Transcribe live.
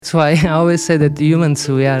That's why I always say that humans,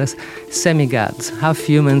 we are semi-gods, half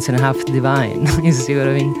humans and half divine. You see what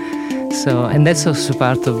I mean? So, and that's also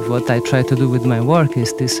part of what I try to do with my work,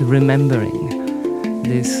 is this remembering,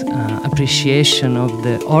 this appreciation of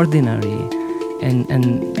the ordinary,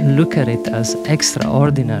 and look at it as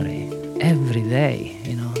extraordinary every day,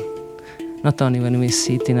 you know. Not only when we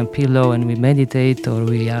sit in a pillow and we meditate, or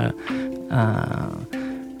we are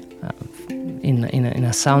in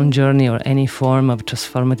a sound journey or any form of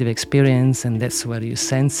transformative experience, and that's where you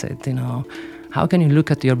sense it, you know. How can you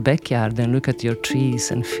look at your backyard and look at your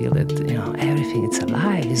trees and feel it, you know, everything, it's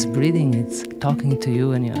alive, it's breathing, it's talking to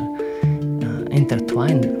you, and you're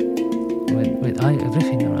intertwined with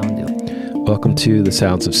everything around you. Welcome to The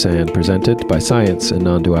Sounds of Sand, presented by Science and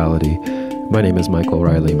Non-Duality. My name is Michael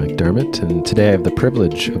Riley McDermott, and today I have the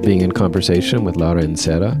privilege of being in conversation with Laura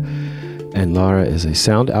Inserra. And Laura is a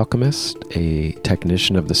sound alchemist, a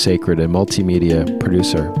technician of the sacred, and multimedia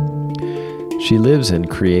producer. She lives and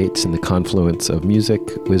creates in the confluence of music,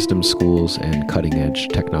 wisdom schools, and cutting-edge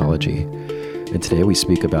technology. And today we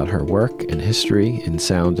speak about her work and history in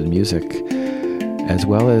sound and music, as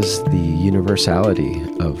well as the universality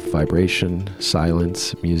of vibration,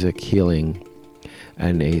 silence, music, healing,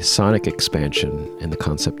 and a sonic expansion in the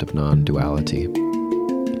concept of non-duality.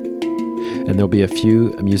 And there'll be a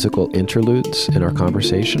few musical interludes in our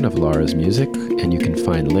conversation of Laura's music, and you can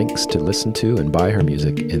find links to listen to and buy her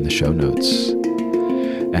music in the show notes.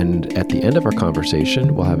 And at the end of our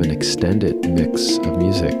conversation, we'll have an extended mix of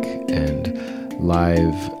music and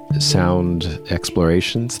live sound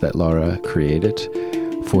explorations that Laura created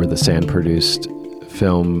for the Sand-produced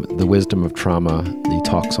film The Wisdom of Trauma, the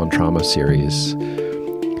Talks on Trauma series.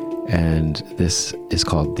 And this is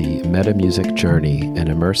called The Meta-Music Journey, an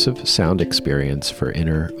immersive sound experience for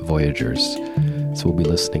inner voyagers. So we'll be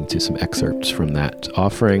listening to some excerpts from that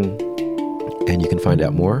offering, and you can find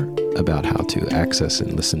out more about how to access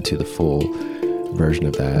and listen to the full version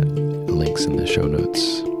of that, links in the show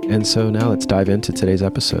notes. And so now let's dive into today's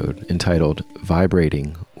episode, entitled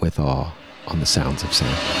Vibrating with Awe on the Sounds of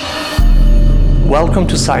Sand. Welcome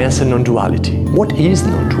to Science and Non-Duality. What is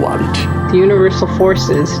non-duality? The universal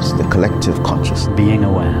forces. It's the collective consciousness. Being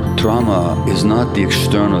aware. Trauma is not the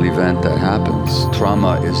external event that happens.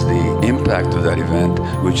 Trauma is the impact of that event,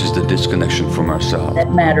 which is the disconnection from ourselves.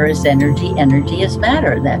 That matter is energy, energy is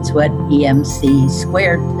matter. That's what EMC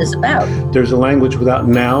squared is about. There's a language without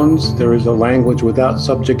nouns. There is a language without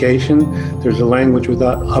subjugation. There's a language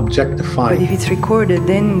without objectifying. But if it's recorded,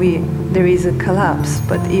 then there is a collapse.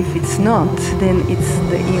 But if it's not, then it's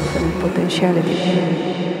the infinite potentiality.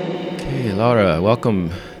 Okay, Laura,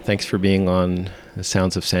 welcome. Thanks for being on The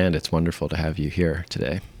Sounds of Sand. It's wonderful to have you here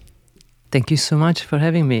today. Thank you so much for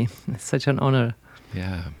having me. It's such an honor.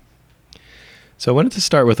 Yeah. So I wanted to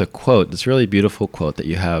start with a quote, this really beautiful quote that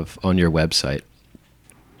you have on your website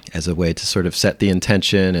as a way to sort of set the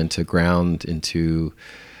intention and to ground into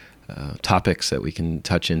topics that we can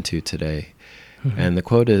touch into today. Mm-hmm. And the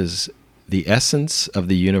quote is, "The essence of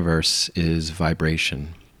the universe is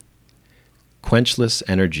vibration, quenchless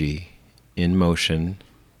energy in motion,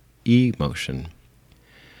 emotion.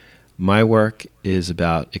 My work is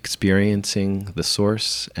about experiencing the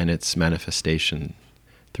source and its manifestation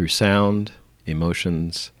through sound,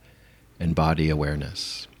 emotions, and body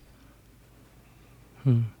awareness."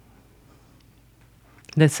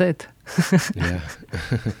 That's it. Yeah.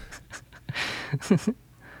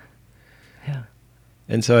 Yeah.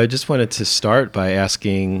 And so I just wanted to start by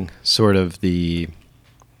asking sort of the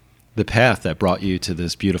path that brought you to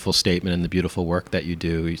this beautiful statement and the beautiful work that you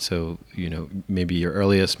do. So, you know, maybe your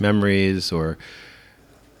earliest memories or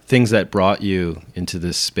things that brought you into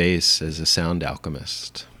this space as a sound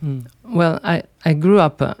alchemist. Well, I grew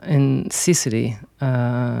up in Sicily,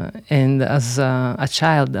 and as a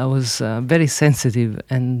child I was very sensitive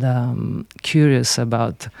and curious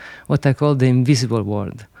about what I call the invisible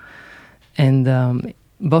world. And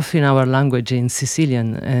both in our language, in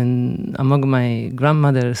Sicilian, and among my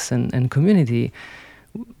grandmothers and community,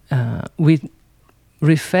 we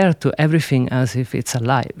refer to everything as if it's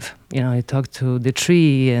alive. You know, you talk to the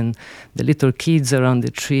tree and the little kids around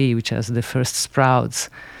the tree, which has the first sprouts.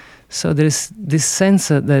 So there's this sense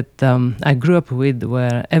that I grew up with,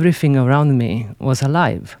 where everything around me was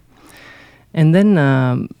alive. And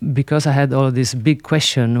then, because I had all this big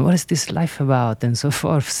question, what is this life about, and so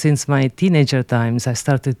forth, since my teenager times, I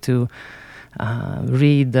started to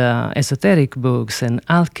read esoteric books and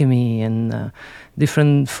alchemy and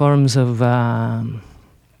different forms of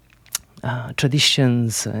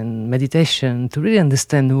traditions and meditation to really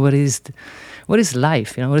understand what is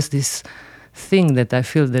life. You know, what is this thing that I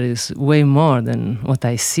feel there is way more than what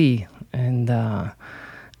I see. And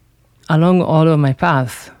along all of my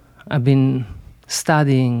path, I've been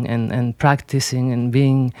studying and practicing and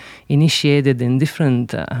being initiated in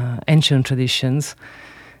different ancient traditions.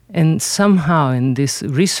 And somehow in this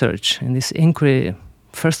research, in this inquiry,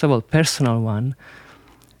 first of all, personal one,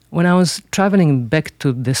 when I was traveling back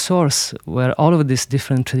to the source where all of these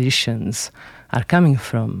different traditions are coming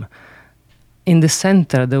from, in the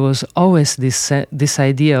center there was always this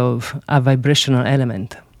idea of a vibrational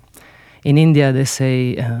element. In India they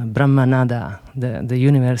say Brahmanada, the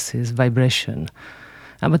universe is vibration.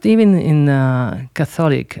 But even in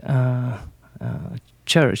Catholic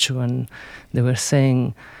Church, when they were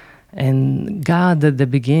saying, and God at the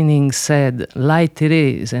beginning said, light it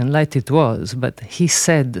is, and light it was, but he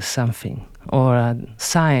said something. Or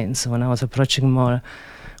science, when I was approaching more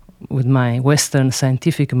with my Western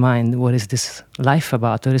scientific mind, what is this life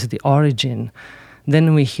about? What is the origin?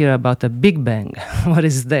 Then we hear about a Big Bang. What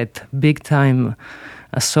is that? Big time,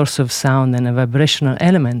 a source of sound and a vibrational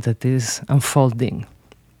element that is unfolding.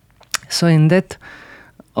 So in that,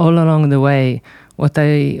 all along the way, what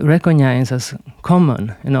I recognize as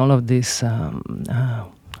common in all of this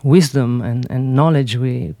wisdom and knowledge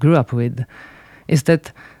we grew up with is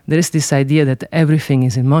that there is this idea that everything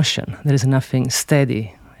is in motion. There is nothing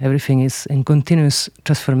steady. Everything is in continuous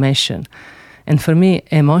transformation. And for me,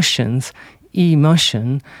 emotion,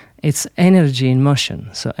 it's energy in motion.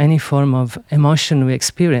 So any form of emotion we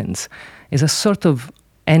experience is a sort of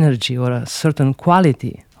energy or a certain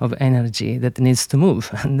quality of energy that needs to move.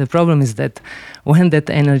 And the problem is that when that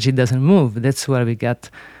energy doesn't move, that's where we get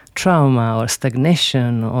trauma or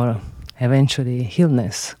stagnation or eventually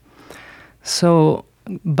illness. So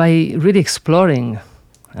by really exploring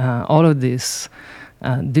all of these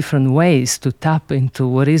different ways to tap into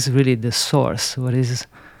what is really the source, what is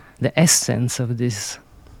the essence of this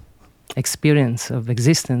experience of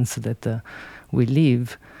existence that we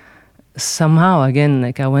live, somehow again,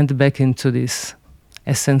 like I went back into this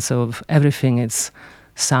essence of everything. It's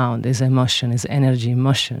sound, is emotion, is energy,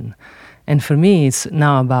 motion. And for me, it's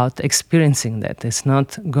now about experiencing that. It's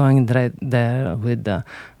not going there with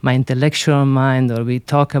my intellectual mind, or we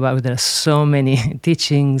talk about, there are so many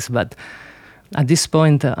teachings, but at this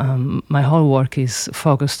point, my whole work is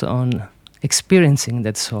focused on experiencing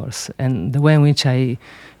that source, and the way in which I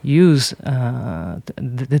use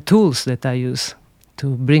the tools that I use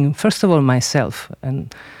to bring, first of all, myself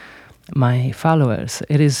and my followers.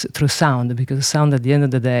 It is through sound, because sound at the end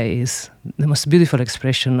of the day is the most beautiful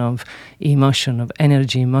expression of emotion, of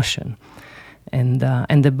energy, emotion, and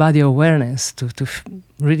the body awareness to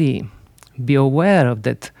really be aware of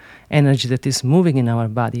that energy that is moving in our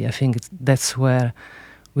body. I think that's where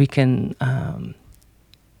we can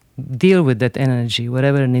deal with that energy,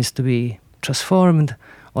 whatever needs to be transformed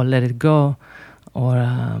or let it go, or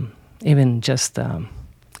even just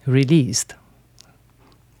released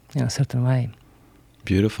in a certain way.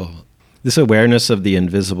 Beautiful. This awareness of the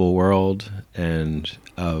invisible world and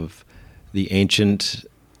of the ancient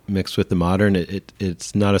mixed with the modern,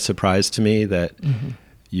 it's not a surprise to me that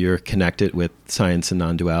you're connected with science and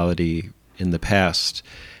non-duality in the past.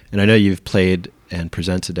 And I know you've played and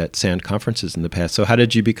presented at SAND conferences in the past. So how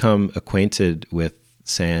did you become acquainted with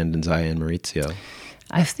SAND and Zaya and Maurizio?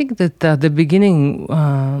 I think that the beginning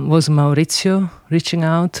was Maurizio reaching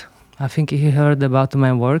out. I think he heard about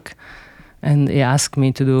my work, and he asked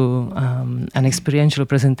me to do an experiential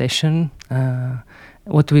presentation,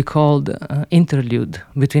 what we called interlude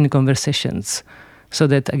between conversations, so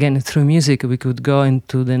that, again, through music we could go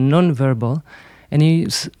into the non-verbal and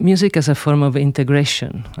use music as a form of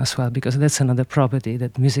integration as well, because that's another property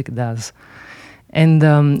that music does. And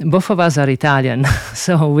both of us are Italian,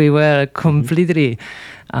 so we were completely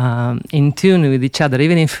in tune with each other,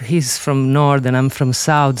 even if he's from North and I'm from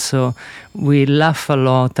South. So we laugh a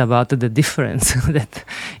lot about the difference that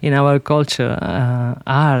in our culture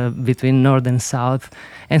are between North and South.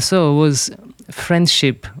 And so it was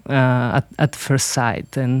friendship at first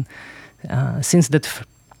sight. And since that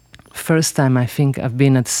first time, I think I've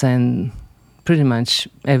been at SAND pretty much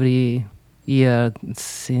every year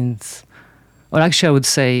since. Or actually, I would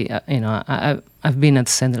say, I've been at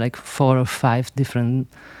SAND like 4 or 5 different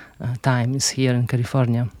times here in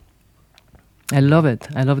California. I love it.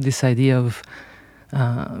 I love this idea of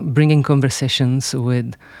bringing conversations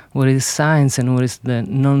with what is science and what is the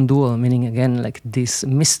non-dual, meaning, again, like this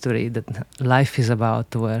mystery that life is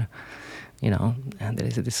about, where, there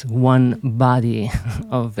is this one body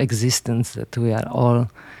of existence that we are all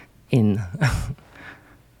in.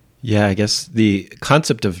 Yeah, I guess the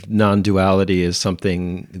concept of non-duality is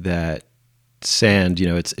something that SAND,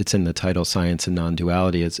 it's in the title, Science and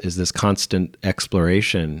Non-Duality, is this constant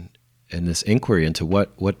exploration this inquiry into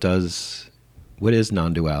what is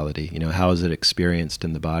non-duality. You know, how is it experienced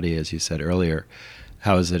in the body, as you said earlier?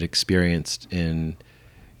 How is it experienced in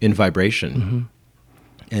vibration?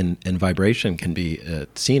 And vibration can be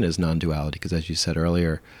seen as non-duality because, as you said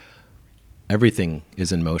earlier, everything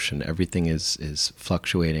is in motion. Everything is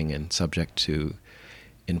fluctuating and subject to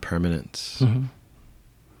impermanence.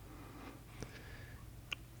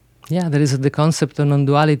 Yeah, there is the concept of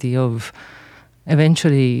non-duality of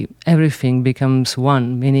eventually everything becomes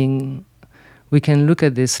one, meaning we can look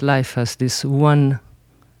at this life as this one,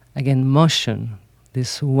 again, motion,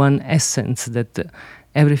 this one essence that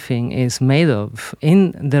everything is made of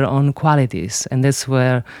in their own qualities. And that's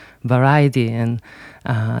where variety and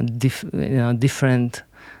different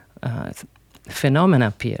phenomena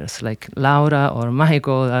appears, like Laura or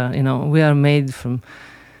Michael. We are made from,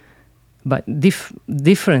 but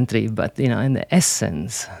differently, but in the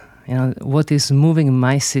essence, what is moving in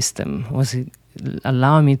my system was it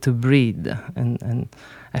allow me to breathe, and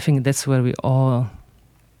I think that's where we all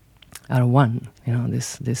are one.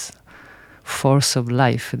 This force of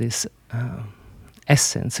life, this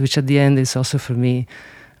essence, which at the end is also for me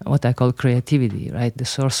what I call creativity, right? The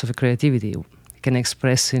source of creativity. It can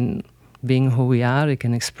express in being who we are. It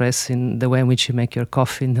can express in the way in which you make your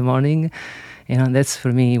coffee in the morning. That's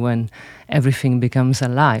for me when everything becomes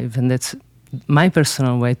alive, and that's my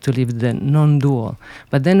personal way to live the non-dual.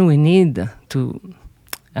 But then we need to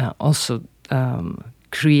also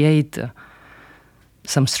create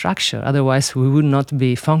some structure. Otherwise, we would not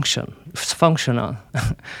be functional.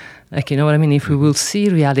 Like, you know what I mean? If we will see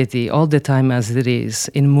reality all the time as it is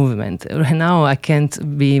in movement. Right now, I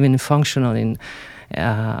can't be even functional in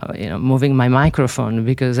moving my microphone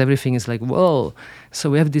because everything is like, whoa. So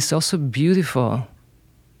we have this also beautiful,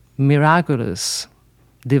 miraculous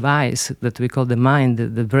device that we call the mind,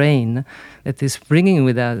 the brain, that is bringing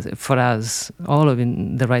with us, for us, all of it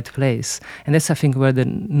in the right place. And that's, I think, where the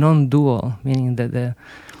non-dual, meaning that the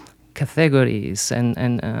categories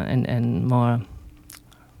and more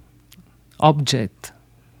object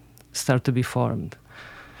start to be formed.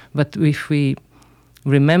 But if we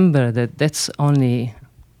remember that that's only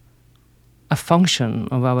a function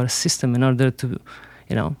of our system in order to,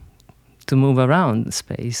 to move around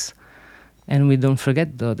space, and we don't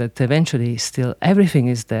forget, though, that eventually still everything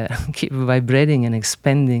is there, keep vibrating and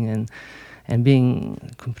expanding and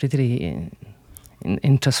being completely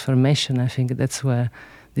in transformation. I think that's where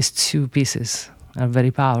these two pieces are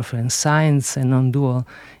very powerful. And science and non-dual,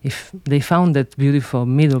 if they found that beautiful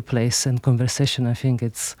middle place and conversation, I think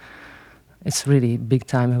it's really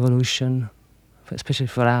big-time evolution, especially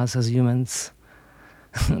for us as humans.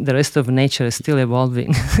 The rest of nature is still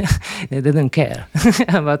evolving. They didn't care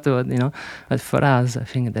about what, But for us, I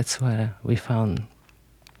think that's where we found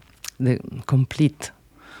the complete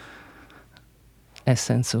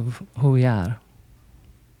essence of who we are.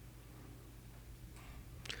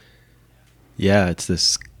 Yeah, it's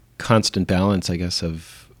this constant balance, I guess,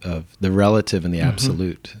 of the relative and the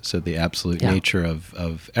absolute. So the absolute nature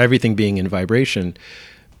of everything being in vibration,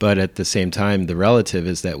 but at the same time, the relative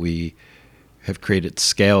is that we have created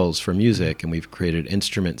scales for music, and we've created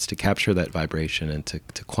instruments to capture that vibration and to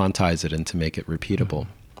quantize it and to make it repeatable.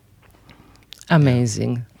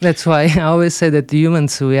 Amazing. That's why I always say that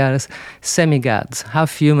humans, we are semi-gods,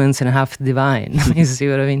 half humans and half divine. You see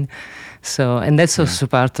what I mean? So, and that's also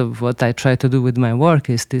part of what I try to do with my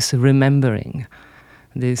work, is this remembering,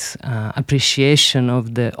 this appreciation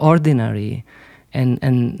of the ordinary,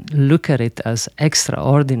 and look at it as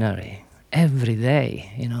extraordinary every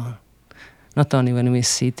day, Not only when we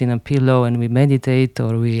sit in a pillow and we meditate,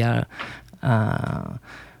 or we are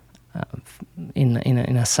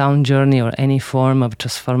in a sound journey or any form of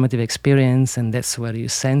transformative experience, and that's where you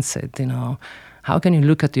sense it, How can you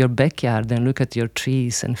look at your backyard and look at your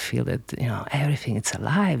trees and feel that, everything, it's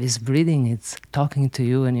alive, it's breathing, it's talking to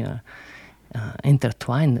you, and you're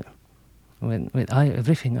intertwined with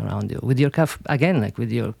everything around you. With your cup, again, like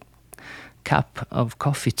with your cup of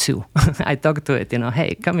coffee too. I talk to it,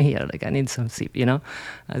 hey, come here, like I need some sip,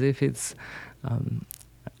 as if it's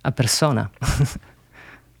a persona.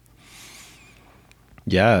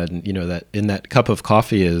 Yeah, and that in that cup of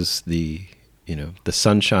coffee is the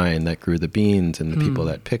sunshine that grew the beans, and the people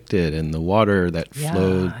that picked it, and the water that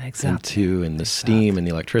flowed into, and the steam and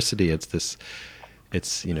the electricity. It's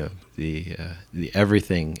the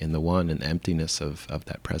everything in the one, and the emptiness of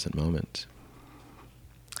that present moment.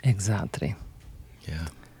 Exactly. Yeah.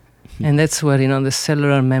 And that's where, the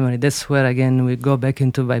cellular memory, that's where, again, we go back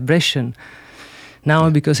into vibration. Now,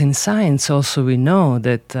 because in science also we know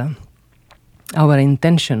that our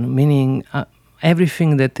intention, meaning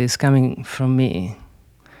everything that is coming from me,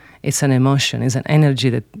 it's an emotion, it's an energy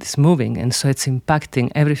that is moving, and so it's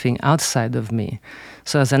impacting everything outside of me.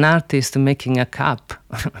 So as an artist making a cup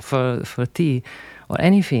for tea or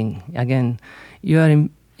anything, again, you are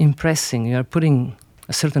impressing, you are putting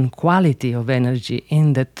a certain quality of energy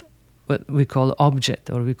in that, what we call object,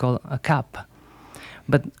 or we call a cup.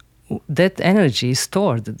 But that energy is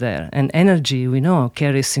stored there, and energy, we know,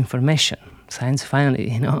 carries information. Science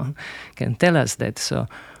finally, can tell us that. So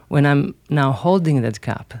when I'm now holding that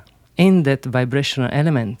cup, in that vibrational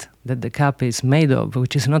element that the cup is made of,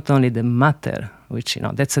 which is not only the matter, which,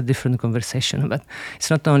 that's a different conversation, but it's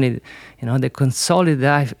not only, the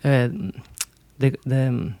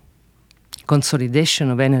consolidation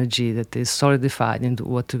of energy that is solidified into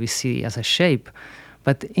what we see as a shape,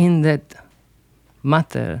 but in that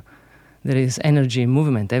matter, there is energy,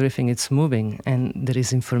 movement, everything is moving, and there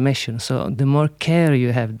is information. So the more care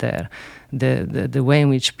you have there, the way in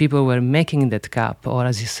which people were making that cup, or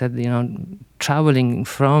as you said, traveling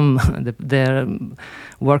from their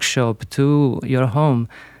workshop to your home,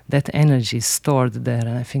 that energy is stored there.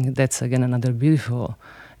 And I think that's, again, another beautiful,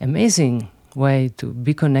 amazing way to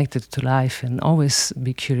be connected to life and always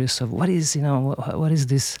be curious of what is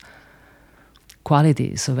this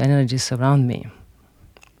qualities of energies around me.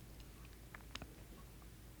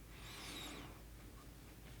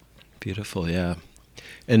 Beautiful, yeah.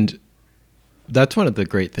 And that's one of the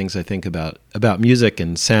great things I think about music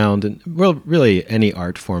and sound, and well, really any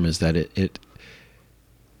art form, is that it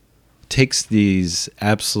takes these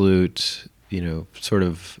absolute, sort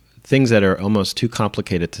of things that are almost too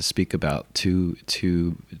complicated to speak about, too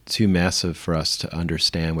massive for us to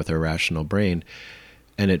understand with our rational brain,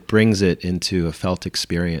 and it brings it into a felt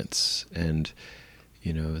experience. And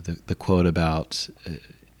the quote about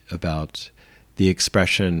the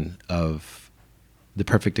expression of the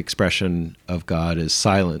perfect expression of God is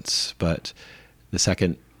silence, but the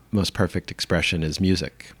second most perfect expression is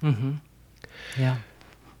music. Mm-hmm. Yeah.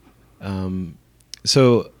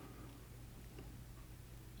 So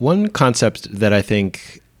one concept that I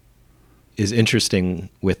think is interesting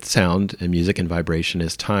with sound and music and vibration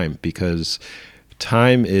is time, because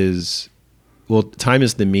time is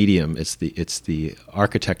the medium. It's the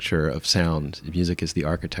architecture of sound. Music is the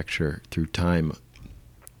architecture through time.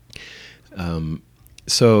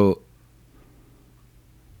 So,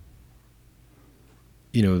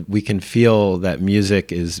 we can feel that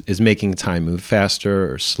music is making time move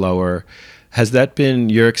faster or slower. Has that been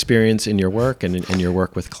your experience in your work and in your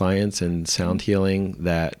work with clients and sound healing,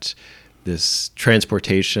 that this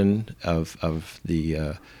transportation of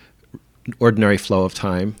the ordinary flow of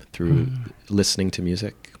time through listening to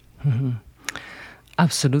music? Mm-hmm.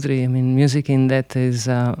 Absolutely. I mean, music in that is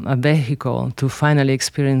a vehicle to finally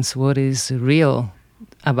experience what is real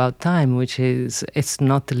about time, which is, it's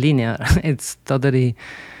not linear. It's totally,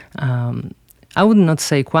 I would not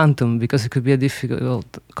say quantum, because it could be a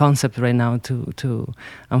difficult concept right now to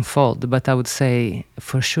unfold, but I would say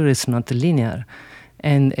for sure it's not linear.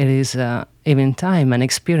 And it is, even time, an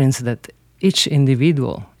experience that each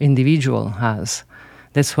individual has.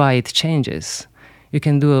 That's why it changes. You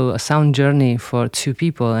can do a sound journey for two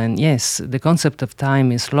people, and yes, the concept of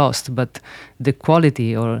time is lost, but the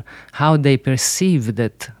quality or how they perceive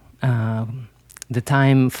that the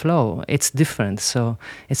time flow, it's different. So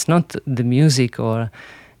it's not the music, or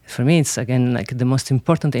for me, it's again like the most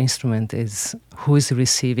important instrument is who is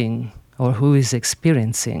receiving or who is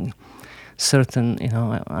experiencing certain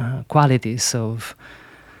qualities of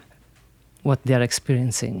what they are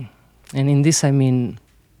experiencing. And in this, I mean,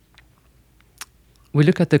 we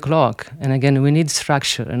look at the clock, and again, we need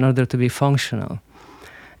structure in order to be functional.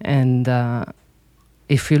 And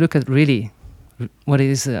if you look at really what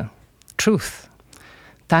is truth,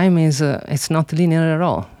 time is, it's not linear at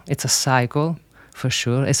all. It's a cycle, for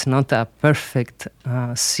sure. It's not a perfect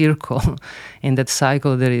circle. In that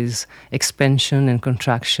cycle, there is expansion and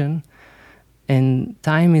contraction. And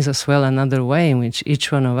time is as well another way in which each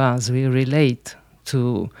one of us will relate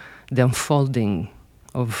to the unfolding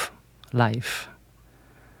of life.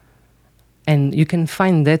 And you can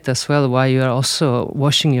find that as well while you are also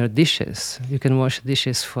washing your dishes. You can wash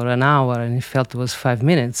dishes for an hour and it felt it was 5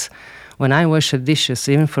 minutes. When I wash the dishes,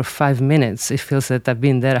 even for 5 minutes, it feels that I've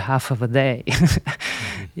been there half of a day.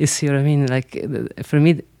 You see what I mean? Like, for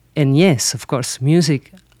me, and yes, of course,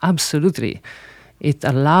 music, absolutely. It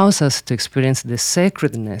allows us to experience the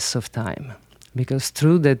sacredness of time, because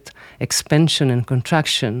through that expansion and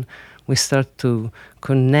contraction, we start to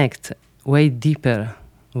connect way deeper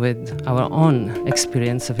with our own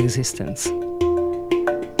experience of existence.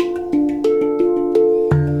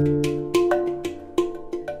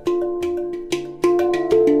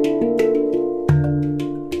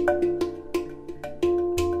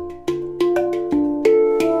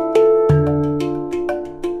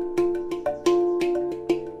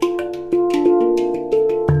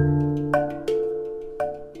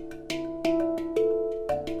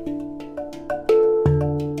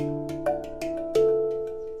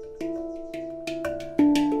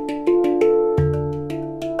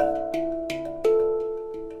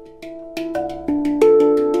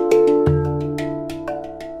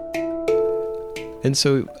 And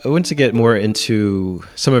so I want to get more into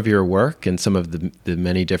some of your work and some of the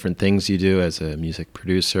many different things you do as a music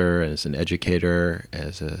producer, as an educator,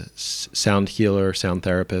 as a sound healer, sound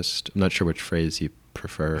therapist. I'm not sure which phrase you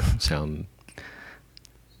prefer, sound,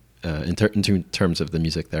 in terms of the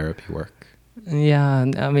music therapy work. Yeah,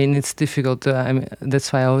 I mean, it's difficult.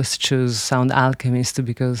 That's why I always choose sound alchemist,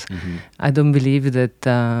 because I don't believe that,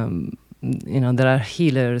 there are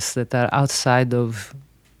healers that are outside of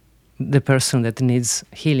the person that needs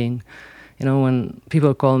healing. When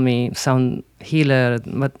people call me sound healer,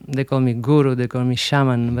 but they call me guru, they call me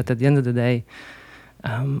shaman, but at the end of the day,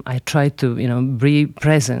 I try to, be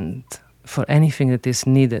present for anything that is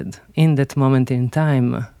needed in that moment in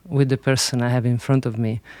time with the person I have in front of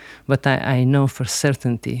me. But I know for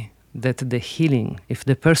certainty that the healing, if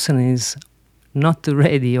the person is not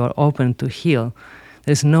ready or open to heal,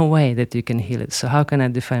 there's no way that you can heal it. So how can I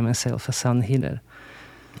define myself as sound healer?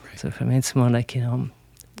 Right. So for me, it's more like,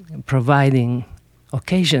 providing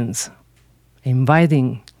occasions,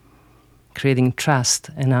 inviting, creating trust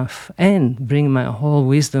enough, and bring my whole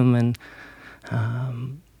wisdom and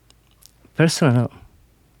personal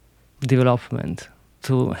development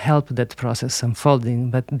to help that process unfolding.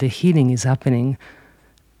 But the healing is happening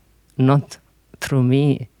not through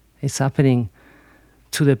me, it's happening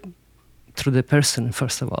through the person,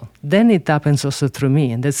 first of all. Then it happens also through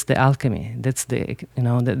me, and that's the alchemy. That's the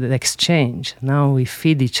exchange. Now we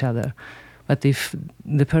feed each other. But if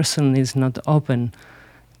the person is not open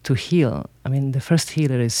to heal, the first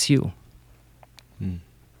healer is you.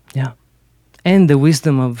 Yeah. And the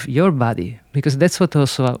wisdom of your body, because that's what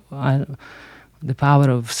also the power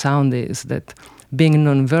of sound is, that being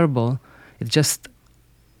nonverbal, it just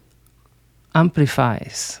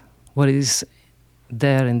amplifies what is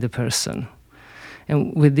there in the person.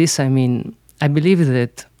 And with this, I believe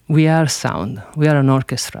that we are sound. We are an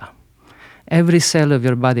orchestra. Every cell of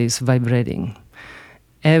your body is vibrating.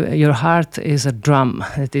 Your heart is a drum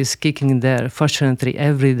that is kicking there, fortunately,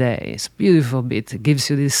 every day. It's a beautiful beat. It gives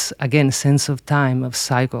you this, again, sense of time, of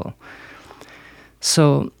cycle.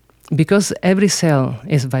 So, because every cell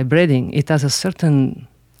is vibrating, it has a certain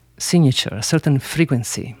signature, a certain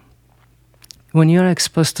frequency. When you are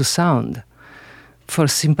exposed to sound, for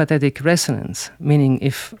sympathetic resonance, meaning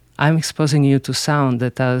if I'm exposing you to sound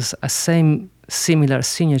that has a similar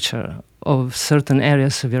signature of certain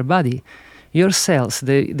areas of your body, your cells,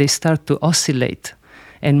 they start to oscillate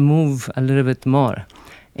and move a little bit more.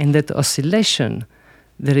 In that oscillation,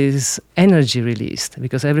 there is energy released,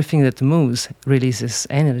 because everything that moves releases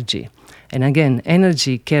energy. And again,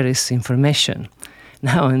 energy carries information.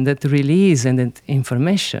 Now, in that release and that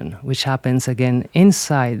information, which happens again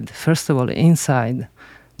inside, first of all, inside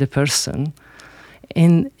the person,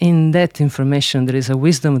 in that information, there is a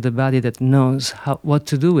wisdom of the body that knows what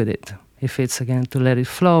to do with it. If it's, again, to let it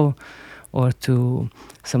flow, or to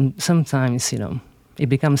sometimes, it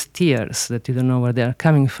becomes tears that you don't know where they are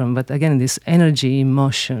coming from. But again, this energy,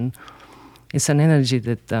 emotion, it's an energy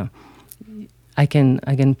that I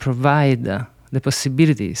can provide the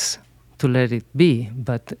possibilities to let it be,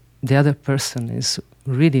 but the other person is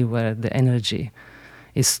really where the energy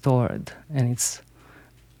is stored, and it's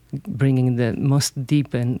bringing the most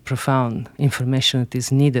deep and profound information that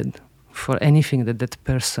is needed for anything that that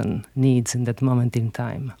person needs in that moment in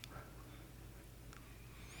time.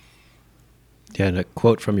 Yeah, and a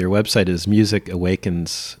quote from your website is, "Music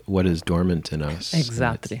awakens what is dormant in us."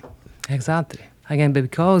 Exactly. Again,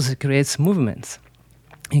 because it creates movements.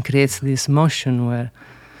 It creates this motion where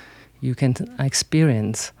you can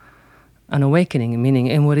experience an awakening, meaning,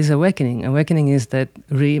 and what is awakening? Awakening is that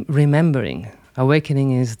remembering.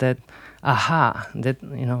 Awakening is that aha, that,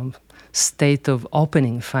 state of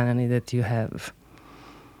opening finally that you have.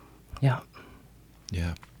 Yeah.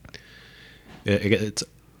 Yeah. It's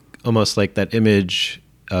almost like that image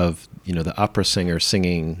of, the opera singer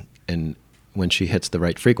singing, and when she hits the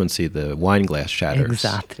right frequency, the wine glass shatters.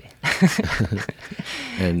 Exactly.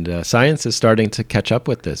 And science is starting to catch up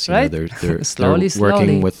with this. Right? They're slowly.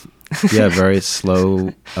 working with very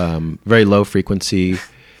slow, very low frequency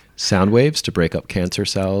sound waves to break up cancer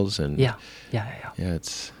cells. And yeah,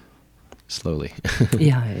 it's slowly.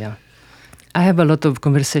 Yeah. I have a lot of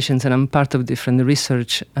conversations, and I'm part of different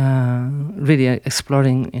research, really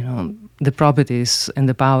exploring, the properties and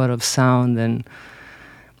the power of sound.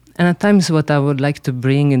 And at times what I would like to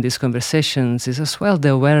bring in these conversations is as well the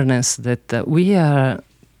awareness that we are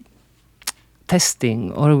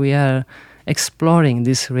testing, or we are exploring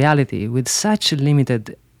this reality with such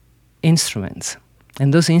limited instruments.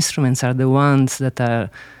 And those instruments are the ones that are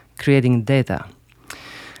creating data.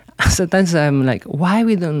 sometimes I'm like, why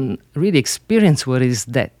we don't really experience what is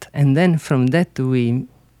that? And then from that we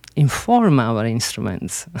inform our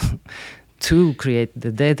instruments to create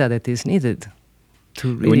the data that is needed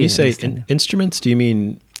to really When you say instruments, do you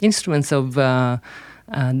mean instruments of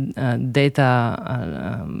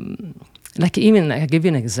data? Like even I give you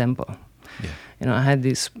an example. Yeah. I had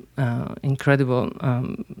this incredible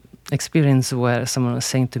experience where someone was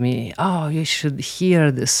saying to me, "Oh, you should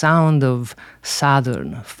hear the sound of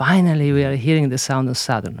Saturn. Finally, we are hearing the sound of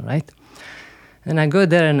Saturn, right?" And I go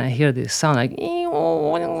there and I hear this sound like,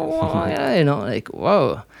 like,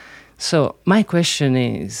 whoa. So my question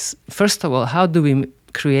is, first of all, how do we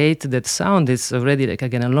create that sound? It's already like,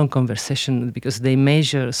 again, a long conversation because they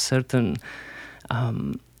measure certain,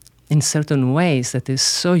 in certain ways that is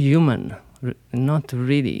so human, not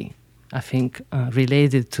really, I think,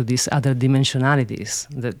 related to these other dimensionalities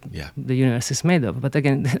that the universe is made of. But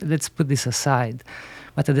again, let's put this aside.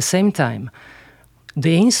 But at the same time,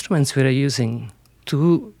 the instruments we are using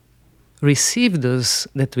to receive those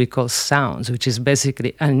that we call sounds, which is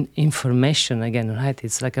basically an information again, right?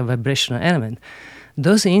 It's like a vibrational element.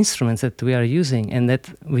 Those instruments that we are using and that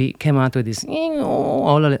we came out with this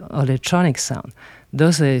all electronic sound,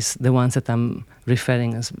 those are the ones that I'm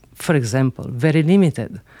referring as, for example, very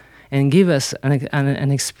limited, and give us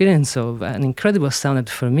an experience of an incredible sound that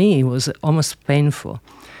for me was almost painful.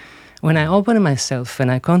 When I open myself and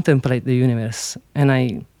I contemplate the universe and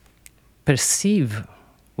I perceive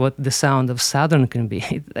what the sound of Saturn can be,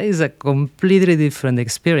 it is a completely different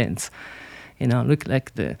experience. Look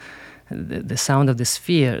like the sound of the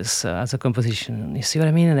spheres as a composition. You see what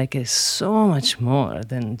I mean? Like it's so much more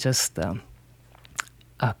than just a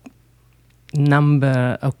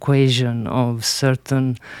number equation of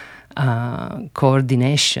certain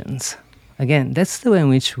coordinations. Again, that's the way in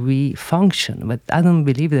which we function, but I don't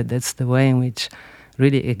believe that that's the way in which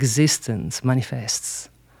really existence manifests.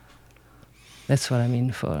 That's what I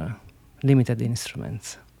mean for limited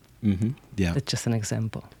instruments. Mm-hmm. Yeah. That's just an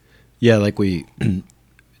example. Yeah, like we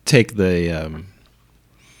take the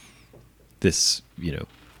this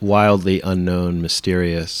wildly unknown,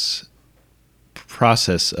 mysterious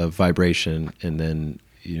process of vibration, and then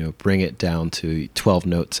bring it down to 12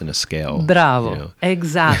 notes in a scale. Bravo.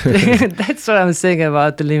 Exactly. That's what I'm saying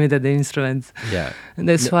about the limited instruments. Yeah. And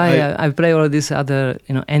that's why I play all these other,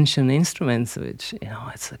 ancient instruments, which,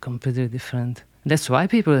 it's a completely different. That's why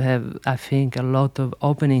people have, I think, a lot of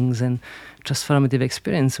openings and transformative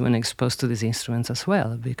experience when exposed to these instruments as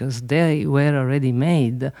well, because they were already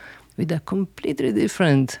made with a completely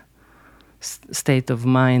different state of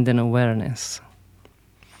mind and awareness.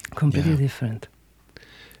 Completely different.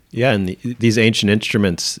 Yeah, and these ancient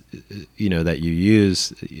instruments, that you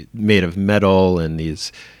use, made of metal and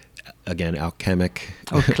these, again, alchemic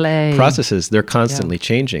clay processes, they're constantly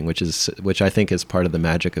changing, which I think is part of the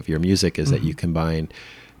magic of your music, is that you combine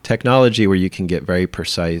technology where you can get very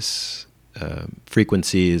precise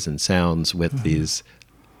frequencies and sounds with these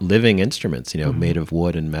living instruments, made of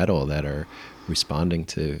wood and metal that are responding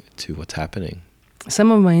to what's happening.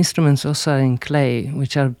 Some of my instruments also are in clay,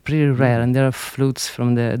 which are pretty rare, and there are flutes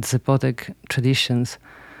from the Zapotec traditions.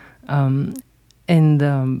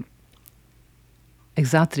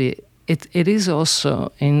 Exactly, it is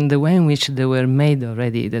also in the way in which they were made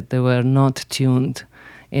already, that they were not tuned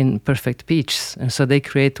in perfect pitch. And so they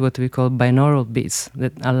create what we call binaural beats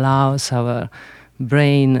that allows our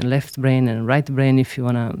brain, left brain and right brain, if you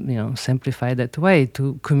want to simplify that way,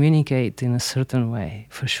 to communicate in a certain way,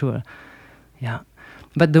 for sure. Yeah.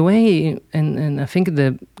 But the way, and I think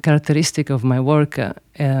the characteristic of my work,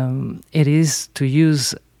 it is to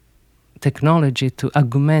use technology to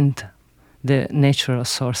augment the natural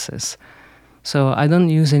sources. So I don't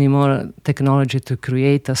use anymore technology to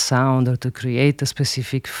create a sound or to create a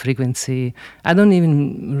specific frequency. I don't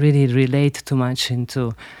even really relate too much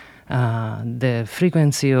into the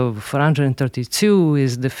frequency of 432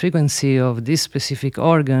 is the frequency of this specific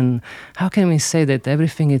organ. How can we say that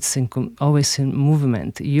everything is always in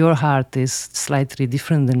movement? Your heart is slightly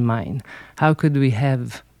different than mine. How could we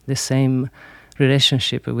have the same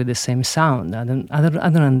relationship with the same sound? I don't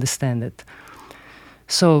understand it.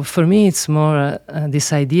 So for me, it's more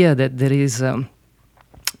this idea that there is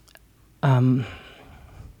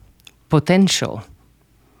potential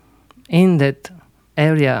in that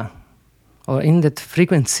area or in that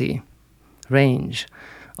frequency range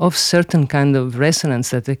of certain kind of resonance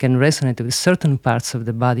that they can resonate with certain parts of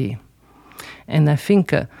the body. And I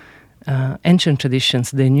think ancient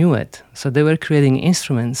traditions, they knew it. So they were creating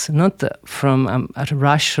instruments not from a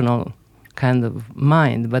rational kind of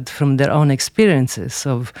mind, but from their own experiences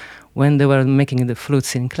of when they were making the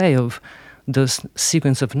flutes in clay, of those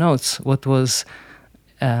sequence of notes, what was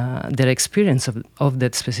their experience of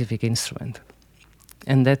that specific instrument.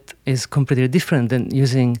 And that is completely different than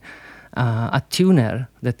using a tuner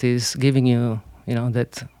that is giving you,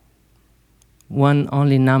 that one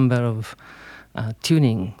only number of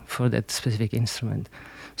tuning for that specific instrument.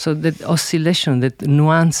 So that oscillation, that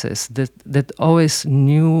nuances, that always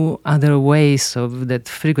new other ways of that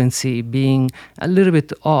frequency being a little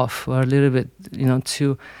bit off or a little bit,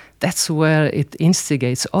 too, that's where it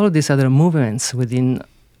instigates all of these other movements within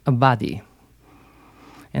a body.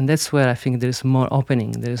 And that's where I think there's more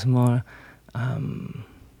opening, there's more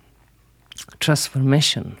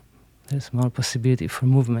transformation, there's more possibility for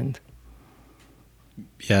movement.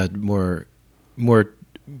 Yeah, more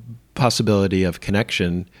possibility of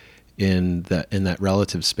connection in that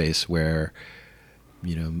relative space where,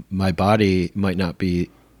 my body might not be,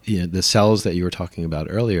 the cells that you were talking about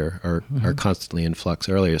earlier are constantly in flux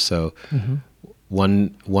earlier. So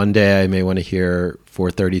one day I may want to hear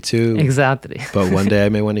 432. Exactly. But one day I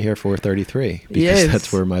may want to hear 433 because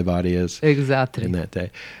that's where my body is exactly in that day.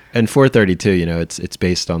 And 432, it's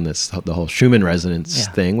based on the whole Schumann resonance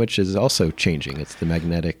thing, which is also changing. It's the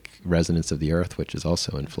magnetic resonance of the earth, which is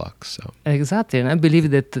also in flux. So exactly, and I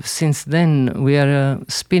believe that since then we are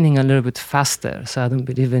spinning a little bit faster. So I don't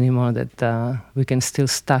believe anymore that we can still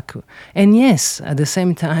stuck. And yes, at the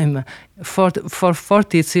same time, for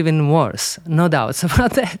 40 it's even worse. No doubts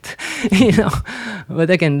about that.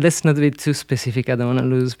 But again, let's not be too specific. I don't want to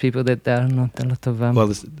lose people that there are not a lot of.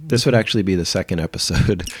 Well, this would actually be the second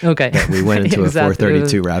episode. Okay. That we went into exactly. A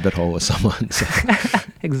 432 rabbit hole with someone. So.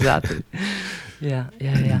 Exactly.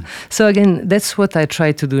 Yeah. So again, that's what I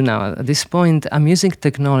try to do now. At this point, I'm using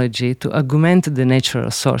technology to augment the natural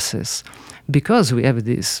sources because we have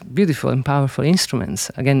these beautiful and powerful instruments.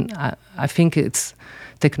 Again, I think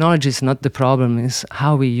technology is not the problem, it's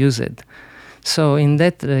how we use it. So in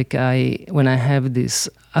that, when I have these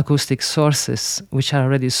acoustic sources, which are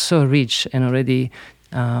already so rich and already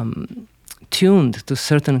tuned to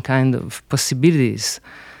certain kind of possibilities,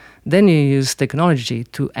 then you use technology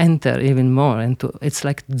to enter even more, and it's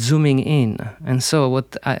like zooming in. And so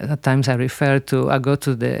at times I refer to, I go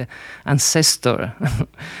to the ancestor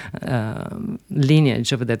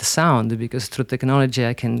lineage of that sound, because through technology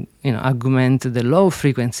I can, augment the low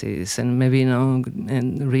frequencies and maybe,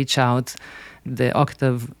 and reach out the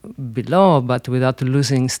octave below, but without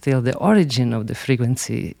losing still the origin of the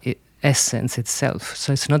frequency essence itself.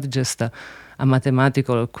 So it's not just a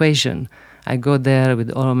mathematical equation. I go there with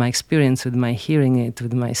all of my experience, with my hearing it,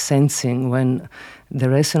 with my sensing, when the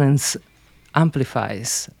resonance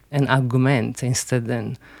amplifies and augments instead,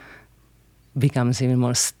 then becomes even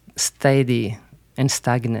more steady and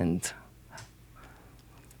stagnant.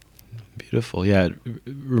 Beautiful. Yeah, it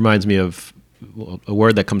reminds me of a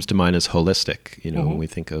word that comes to mind is holistic, when we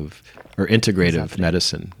think of, or integrative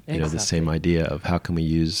medicine, the same idea of how can we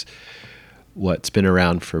use what's been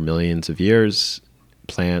around for millions of years,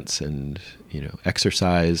 plants and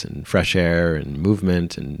exercise and fresh air and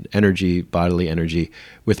movement and energy, bodily energy,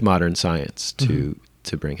 with modern science to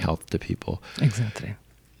bring health to people. Exactly.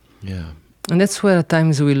 Yeah. And that's where at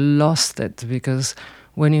times we lost it, because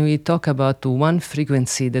when we talk about one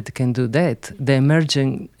frequency that can do that, the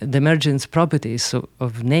emergence properties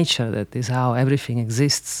of nature, that is how everything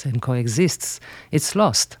exists and coexists, it's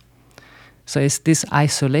lost. So it's this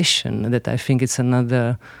isolation that I think it's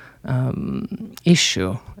another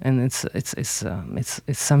issue, and it's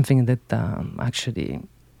something that actually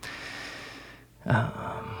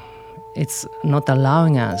it's not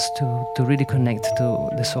allowing us to really connect to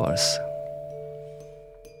the source.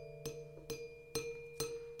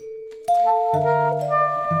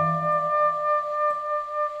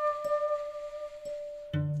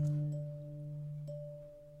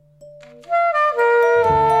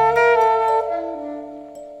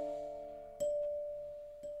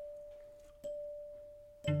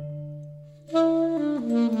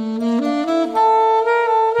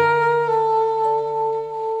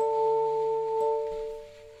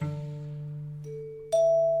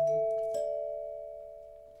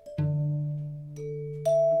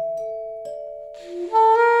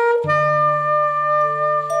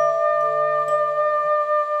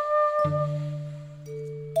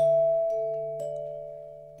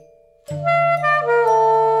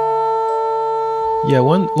 Yeah,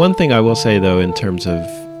 one thing I will say though, in terms of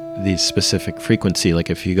the specific frequency, like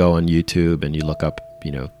if you go on YouTube and you look up,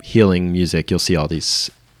 healing music, you'll see all these,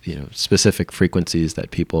 specific frequencies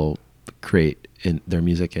that people create in their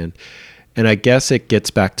music in. And I guess it gets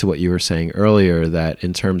back to what you were saying earlier, that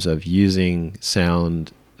in terms of using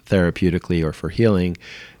sound therapeutically or for healing,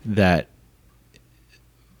 that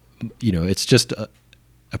it's just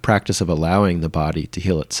a practice of allowing the body to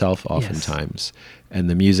heal itself oftentimes. Yes. And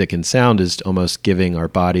the music and sound is almost giving our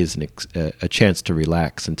bodies a chance to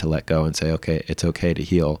relax and to let go and say, okay, it's okay to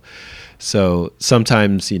heal. So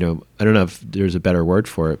sometimes, I don't know if there's a better word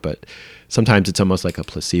for it, but sometimes it's almost like a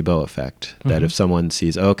placebo effect, that if someone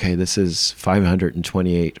sees, okay, this is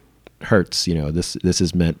 528 hertz, this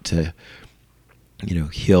is meant to,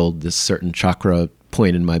 heal this certain chakra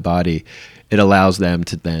point in my body, it allows them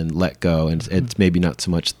to then let go. And it's maybe not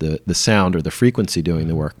so much the sound or the frequency doing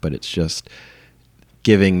the work, but it's just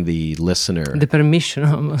giving the listener the permission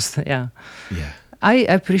almost. Yeah. I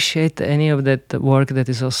appreciate any of that work that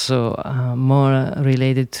is also more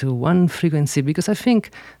related to one frequency, because I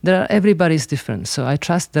think everybody's different. So I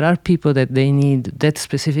trust there are people that they need that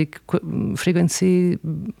specific frequency,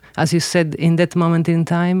 as you said, in that moment in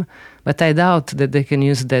time, but I doubt that they can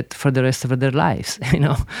use that for the rest of their lives,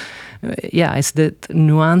 Yeah, it's that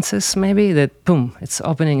nuances maybe that, boom, it's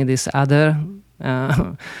opening this other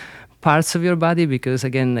parts of your body, because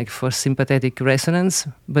again, like for sympathetic resonance,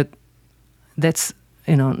 but that's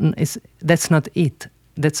that's not it.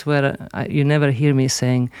 That's where you never hear me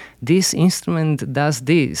saying this instrument does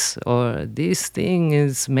this, or this thing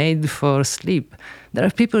is made for sleep. There are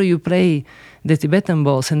people, you play the Tibetan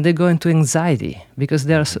bowls and they go into anxiety because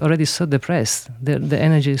they are already so depressed. The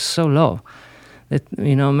energy is so low that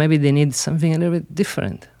maybe they need something a little bit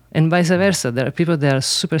different. And vice versa, there are people that are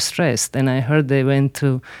super stressed, and I heard they went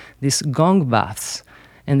to these gong baths,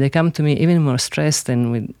 and they come to me even more stressed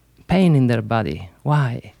and with pain in their body.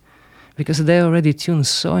 Why? Because they already tuned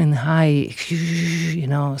so in high,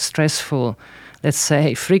 stressful, let's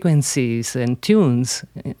say, frequencies and tunes,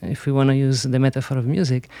 if we want to use the metaphor of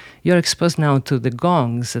music. You're exposed now to the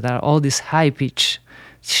gongs that are all this high pitch,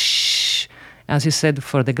 as you said,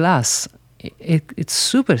 for the glass. It's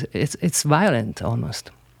super, it's violent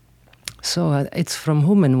almost. So it's from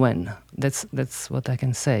whom and when. That's what I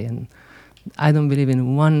can say. And I don't believe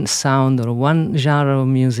in one sound or one genre of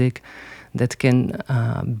music that can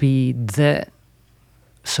be the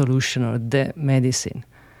solution or the medicine.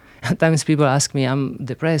 At times people ask me, I'm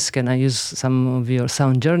depressed, can I use some of your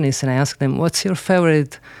sound journeys? And I ask them, what's your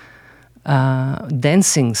favorite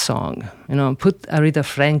dancing song? Put Aretha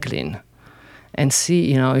Franklin and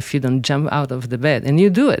see, if you don't jump out of the bed. And you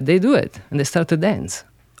do it, they do it, and they start to dance.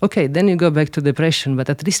 Okay, then you go back to depression, but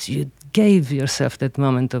at least you gave yourself that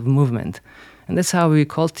moment of movement. And that's how we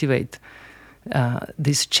cultivate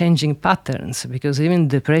these changing patterns, because even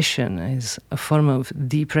depression is a form of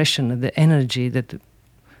depression, the energy that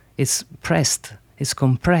is pressed, is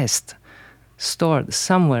compressed, stored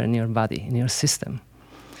somewhere in your body, in your system.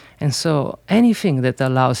 And so anything that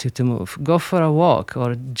allows you to move, go for a walk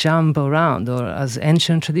or jump around, or as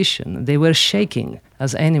ancient tradition, they were shaking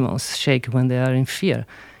as animals shake when they are in fear.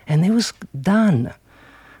 And it was done.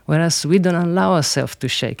 Whereas we don't allow ourselves to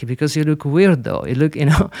shake because you look weirdo,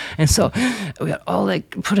 and so we are all like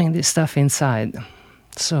putting this stuff inside.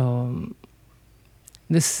 So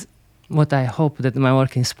this, what I hope that my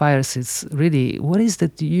work inspires, is really, what is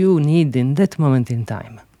that you need in that moment in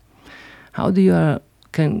time? How do you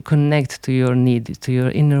can connect to your need, to your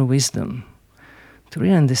inner wisdom, to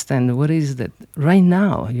really understand what is that right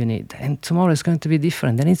now you need, and tomorrow is going to be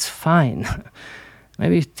different, and it's fine.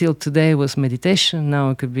 Maybe till today was meditation, now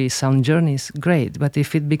it could be sound journeys, great. But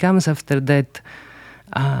if it becomes after that,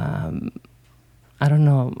 Tai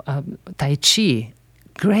Chi,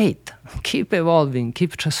 great. Keep evolving,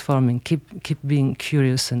 keep transforming, keep being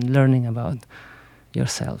curious and learning about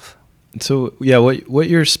yourself. So, yeah, what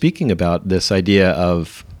you're speaking about, this idea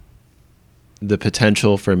of the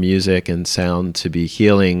potential for music and sound to be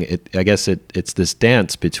healing, I guess it's this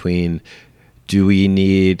dance between, do we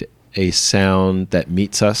need a sound that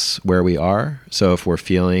meets us where we are? So if we're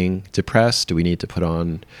feeling depressed, do we need to put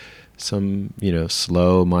on some,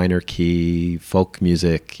 slow minor key folk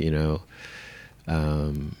music,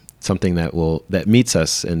 something that meets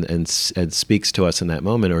us and speaks to us in that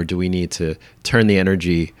moment? Or do we need to turn the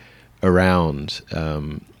energy around?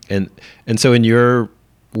 And so in your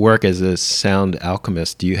work as a sound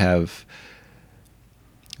alchemist, do you have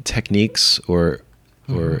techniques or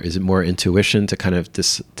is it more intuition to kind of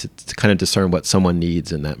discern what someone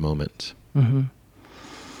needs in that moment? Mm-hmm.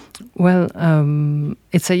 Well,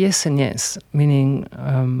 it's a yes and yes, meaning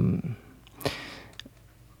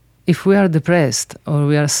if we are depressed or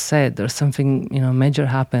we are sad or something major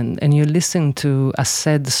happened, and you listen to a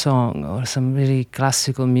sad song or some really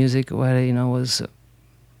classical music where was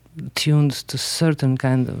tuned to certain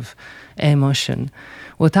kind of emotion,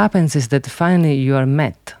 what happens is that finally you are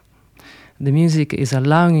met. The music is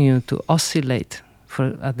allowing you to oscillate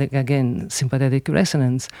for, again, sympathetic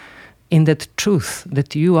resonance, in that truth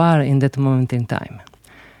that you are in that moment in time.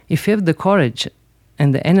 If you have the courage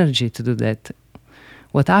and the energy to do that,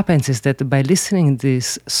 what happens is that by listening to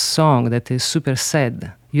this song that is super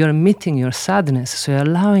sad, you're meeting your sadness, so you're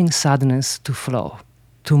allowing sadness to flow,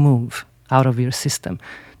 to move out of your system,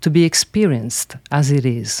 to be experienced as it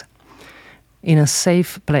is, in a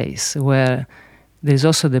safe place where there's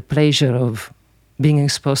also the pleasure of being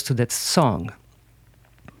exposed to that song.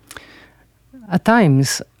 At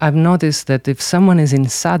times, I've noticed that if someone is in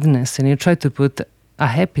sadness and you try to put a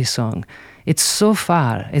happy song, it's so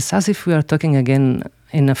far. It's as if we are talking again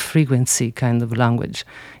in a frequency kind of language.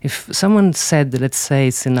 If someone said, let's say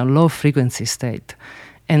it's in a low frequency state,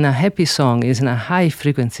 and a happy song is in a high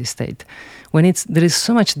frequency state, when there is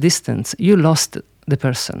so much distance, you lost the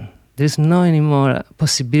person. There's no anymore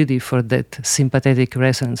possibility for that sympathetic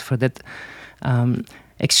resonance, for that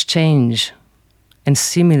exchange and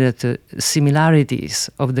similarities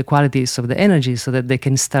of the qualities of the energy, so that they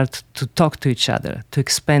can start to talk to each other, to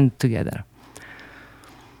expand together.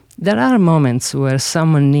 There are moments where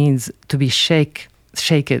someone needs to be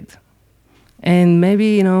shaken. And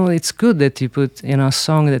maybe, it's good that you put, a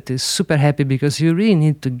song that is super happy, because you really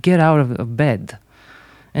need to get out of bed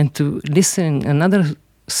and to listen another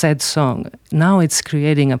sad song. Now it's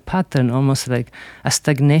creating a pattern, almost like a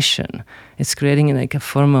stagnation. It's creating like a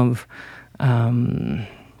form of,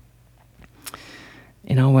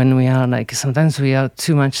 when we are like, sometimes we are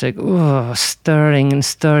too much like, stirring,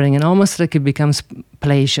 and almost like it becomes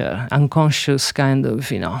pleasure, unconscious kind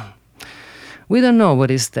of, we don't know what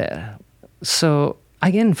is there. So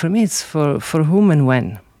again, for me, it's for whom and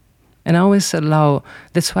when. And I always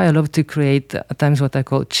that's why I love to create at times what I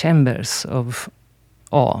call chambers of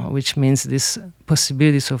awe, which means these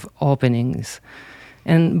possibilities of openings.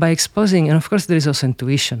 And by exposing, and of course there is also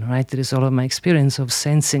intuition, right? There is all of my experience of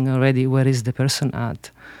sensing already where is the person at.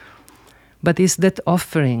 But it's that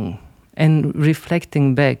offering and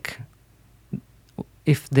reflecting back,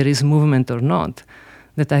 if there is movement or not,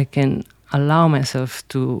 that I can allow myself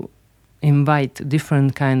to invite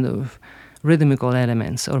different kind of rhythmical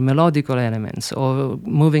elements or melodical elements, or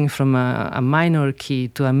moving from a minor key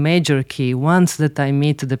to a major key. Once that I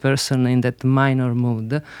meet the person in that minor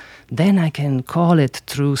mood, then I can call it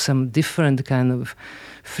through some different kind of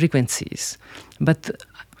frequencies. But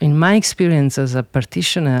in my experience as a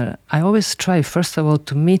practitioner, I always try, first of all,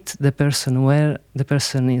 to meet the person where the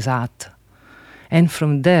person is at. And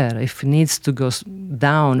from there, if it needs to go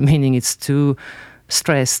down, meaning it's too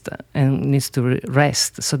stressed and needs to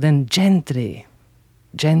rest, so then gently,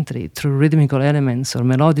 through rhythmical elements or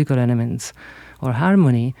melodical elements or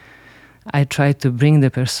harmony, I try to bring the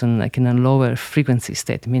person like in a lower frequency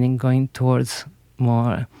state, meaning going towards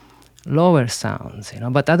more lower sounds,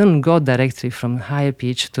 But I don't go directly from higher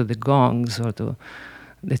pitch to the gongs or to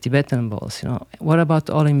the Tibetan bowls, What about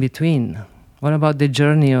all in between? What about the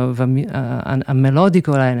journey of a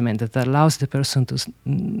melodical element that allows the person to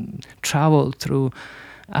travel through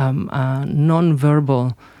a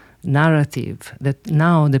non-verbal narrative that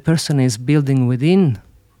now the person is building within?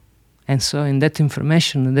 And so in that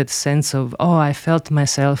information, in that sense of, I felt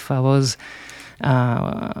myself, I was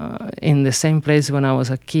in the same place when I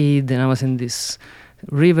was a kid, and I was in this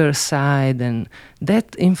riverside, and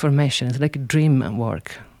that information is like dream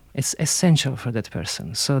work. It's essential for that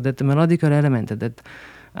person. So that the melodical element, that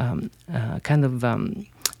kind of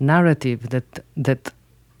narrative that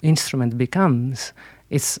instrument becomes,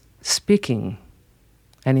 it's speaking,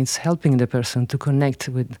 and it's helping the person to connect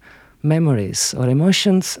with memories or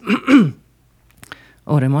emotions,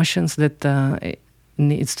 or emotions that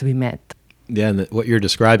needs to be met. Yeah, and what you're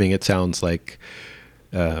describing, it sounds like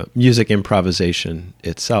music improvisation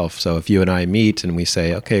itself. So if you and I meet and we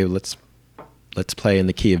say, okay, let's play in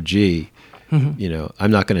the key of G,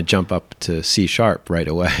 I'm not going to jump up to C sharp right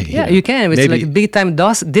away. Yeah, you can. It's like big time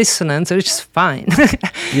dissonance, which is fine.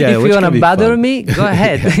 Yeah, if you want to bother me, go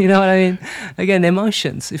ahead. You know what I mean? Again,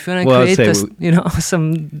 emotions. If you want to create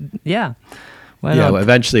why not?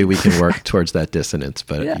 Eventually we can work towards that dissonance,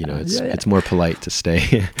 but it's more polite to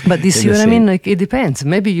stay. But you see what I mean? Like, it depends.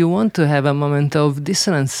 Maybe you want to have a moment of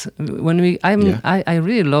dissonance. I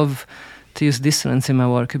really love to use dissonance in my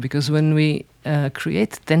work, because when we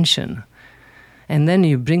create tension and then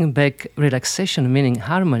you bring back relaxation, meaning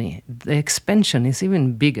harmony, the expansion is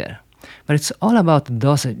even bigger. But it's all about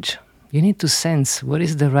dosage. You need to sense what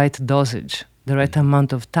is the right dosage, the right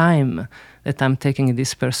amount of time that I'm taking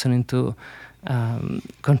this person into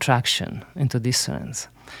contraction, into dissonance.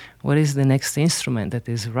 What is the next instrument that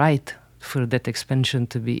is right for that expansion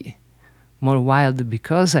to be more wild,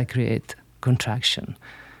 because I create contraction?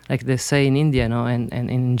 like they say in India, and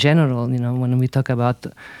in general, when we talk about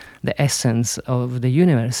the essence of the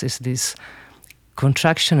universe, is this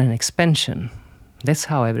contraction and expansion. That's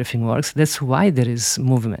how everything works. That's why there is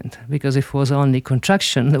movement, because if it was only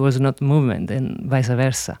contraction, there was not movement, and vice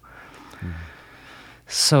versa.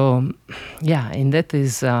 So, in that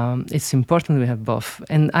is it's important we have both.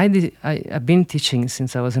 And I've been teaching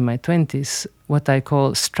since I was in my 20s what I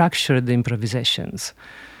call structured improvisations.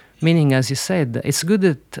 Meaning, as you said, it's good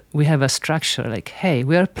that we have a structure, like, hey,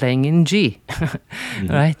 we are playing in G,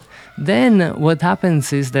 right? Then what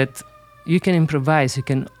happens is that you can improvise, you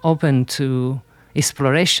can open to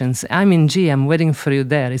explorations. I'm in G, I'm waiting for you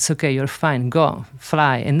there. It's okay, you're fine, go,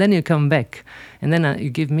 fly. And then you come back. And then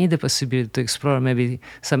you give me the possibility to explore maybe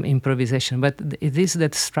some improvisation. But it is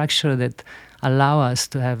that structure that allow us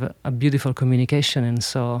to have a beautiful communication and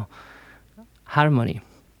so harmony.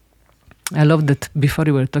 I love that before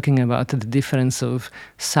you were talking about the difference of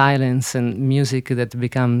silence and music that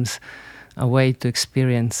becomes a way to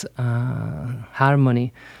experience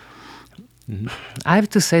harmony. I have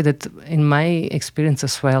to say that in my experience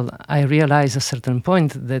as well, I realized at a certain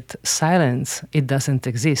point that silence, it doesn't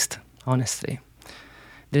exist, honestly.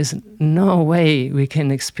 There's no way we can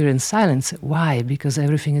experience silence. Why? Because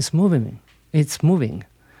everything is moving. It's moving.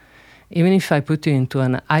 Even if I put you into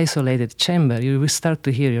an isolated chamber, you will start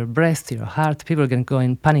to hear your breath, your heart. People can go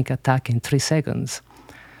in panic attack in 3 seconds.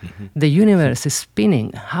 The universe is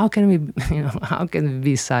spinning. How can we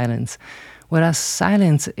be silent? Whereas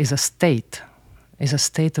silence is a state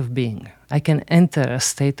of being. I can enter a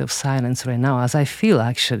state of silence right now, as I feel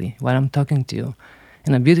actually while I'm talking to you,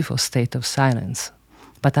 in a beautiful state of silence.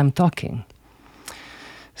 But I'm talking.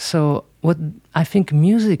 So what I think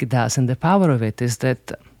music does, and the power of it, is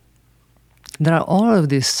that there are all of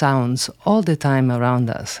these sounds all the time around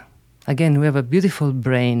us. Again, we have a beautiful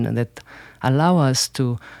brain that allow us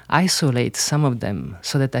to isolate some of them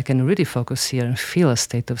so that I can really focus here and feel a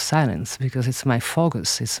state of silence, because it's my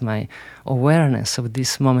focus, it's my awareness of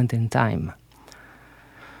this moment in time.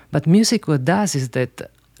 But music, what does is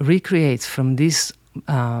that recreates from these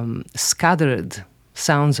scattered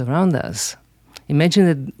sounds around us. Imagine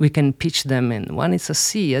that we can pitch them in. One is a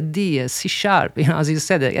C, a D, a C sharp. As you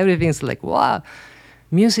said, everything's like, wow.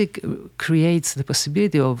 Music creates the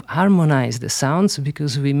possibility of harmonize the sounds,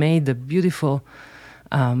 because we made a beautiful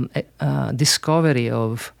discovery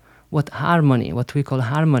of what we call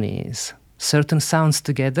harmony is. Certain sounds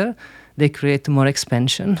together, they create more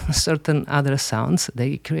expansion. Certain other sounds,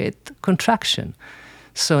 they create contraction.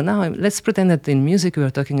 So now let's pretend that in music we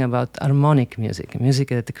are talking about harmonic music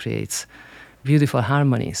that creates beautiful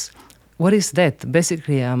harmonies. What is that?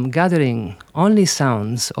 Basically, I'm gathering only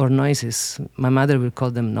sounds or noises, my mother will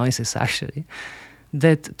call them noises actually,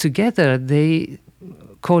 that together they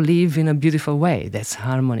co-live in a beautiful way. That's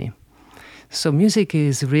harmony. So music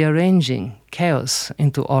is rearranging chaos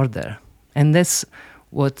into order, and that's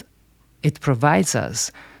what it provides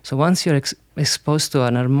us. So once you're exposed to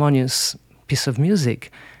an harmonious piece of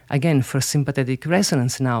music, again, for sympathetic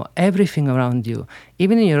resonance now, everything around you,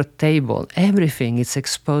 even in your table, everything is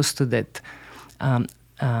exposed to that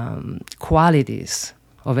qualities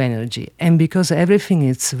of energy. And because everything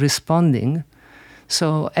is responding,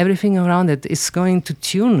 so everything around it is going to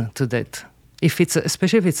tune to that,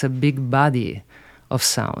 especially if it's a big body of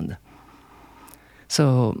sound.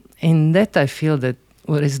 So in that, I feel that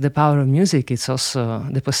what is the power of music, it's also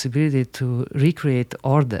the possibility to recreate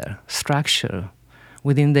order, structure,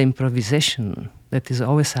 within the improvisation that is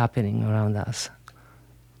always happening around us.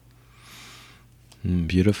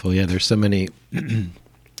 Beautiful. Yeah, there's so many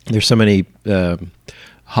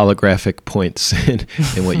holographic points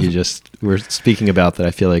in what you just were speaking about that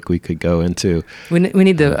I feel like we could go into. We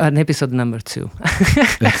need an episode number 2.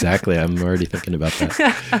 Exactly. I'm already thinking about that.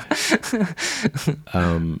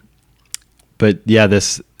 But yeah,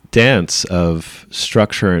 this dance of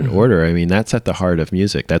structure and order, I mean, that's at the heart of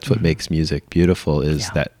music. That's what makes music beautiful, is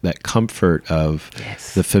that comfort of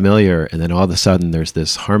the familiar, and then all of a sudden there's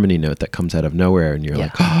this harmony note that comes out of nowhere, and you're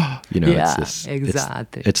like, oh, it's this.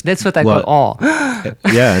 Exactly. It's that's what I call awe.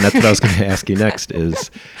 Yeah, and that's what I was going to ask you next,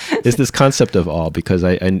 is this concept of awe, because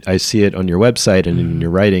I see it on your website and in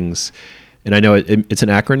your writings, and I know it's an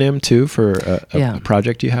acronym too for a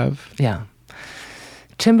project you have. Yeah.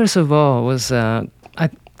 Chambers of Awe was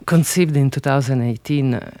conceived in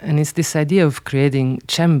 2018, and it's this idea of creating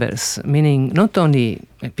chambers, meaning not only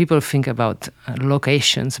people think about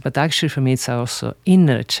locations, but actually for me it's also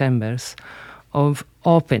inner chambers of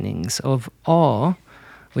openings, of awe,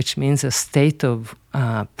 which means a state of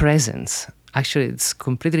presence. Actually, it's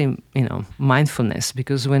completely, mindfulness,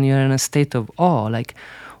 because when you're in a state of awe, like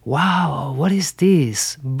wow, what is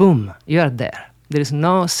this? Boom, you are there. There is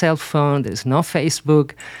no cell phone, there is no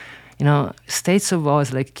Facebook. States of awe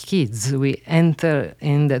is like kids. We enter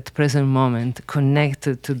in that present moment,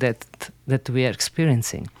 connected to that we are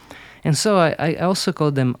experiencing. And so I also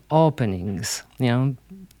call them openings,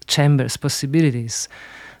 chambers, possibilities,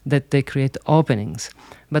 that they create openings.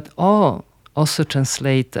 But awe also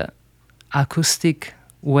translate acoustic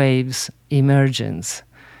waves emergence.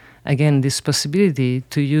 Again, this possibility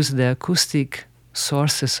to use the acoustic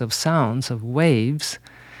sources of sounds, of waves,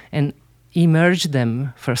 and emerge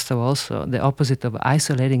them, first of all, so the opposite of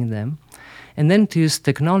isolating them, and then to use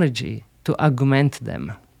technology to augment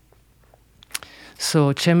them.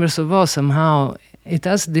 So Chambers of Awe, somehow, it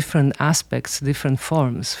has different aspects, different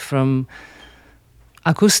forms, from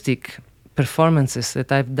acoustic performances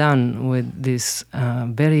that I've done with these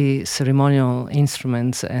very ceremonial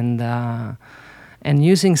instruments and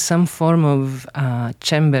using some form of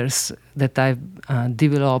chambers that I've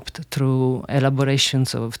developed through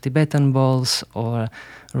elaborations of Tibetan bowls or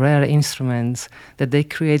rare instruments, that they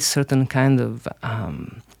create certain kind of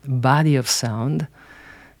body of sound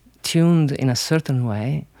tuned in a certain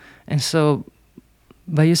way. And so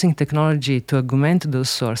by using technology to augment those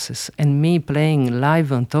sources and me playing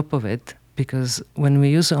live on top of it, because when we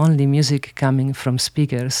use only music coming from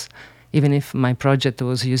speakers, even if my project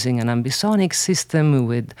was using an ambisonic system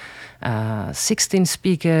with 16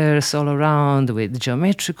 speakers all around, with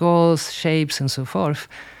geometrical shapes and so forth,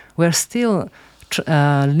 we're still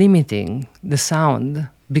limiting the sound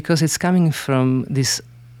because it's coming from these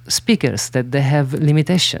speakers that they have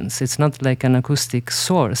limitations. It's not like an acoustic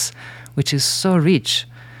source, which is so rich.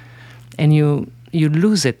 And you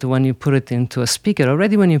lose it when you put it into a speaker,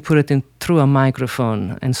 already when you put it in through a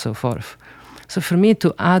microphone and so forth. So for me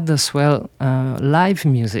to add as well live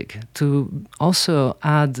music, to also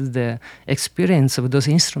add the experience of those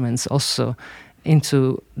instruments also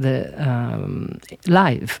into the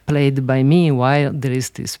live played by me, while there is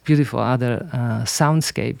this beautiful other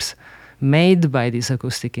soundscapes made by these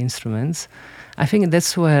acoustic instruments, I think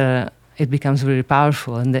that's where it becomes really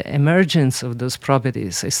powerful, and the emergence of those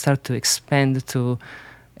properties start to expand to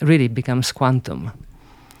really becomes quantum.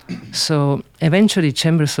 So eventually,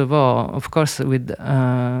 Chambers of Awe, of course, with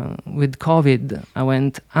COVID, I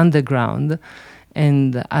went underground,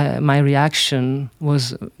 and my reaction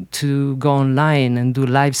was to go online and do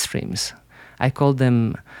live streams. I called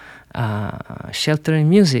them sheltering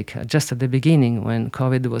music, just at the beginning when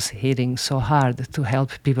COVID was hitting so hard to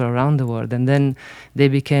help people around the world. And then they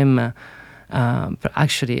became,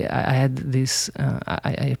 actually, I had this,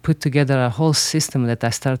 I put together a whole system that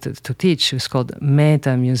I started to teach. It was called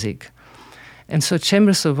meta music. And so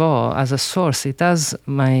Chambers of Awe, as a source, it has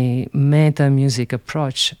my meta music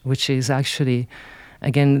approach, which is actually,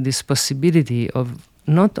 again, this possibility of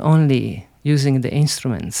not only using the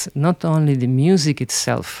instruments, not only the music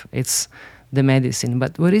itself, it's the medicine,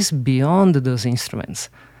 but what is beyond those instruments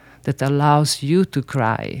that allows you to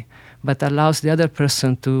cry, but allows the other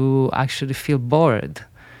person to actually feel bored.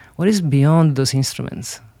 What is beyond those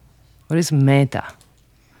instruments? What is meta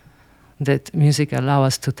that music allows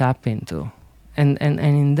us to tap into? And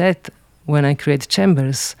in that, when I create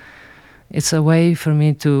chambers, it's a way for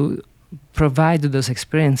me to provide those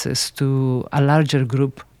experiences to a larger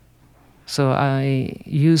group. So I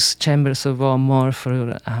use Chambers of Awe more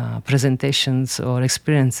for presentations or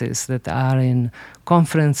experiences that are in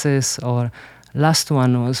conferences, or last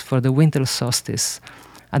one was for the winter solstice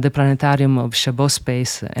at the planetarium of Chabot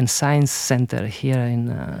Space and Science Center here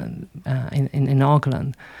in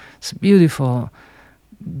Auckland. It's a beautiful,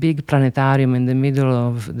 big planetarium in the middle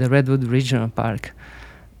of the Redwood Regional Park.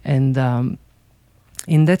 And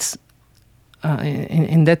in that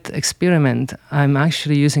experiment, I'm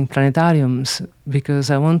actually using planetariums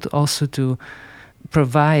because I want also to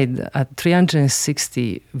provide a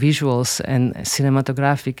 360 visuals and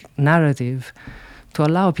cinematographic narrative to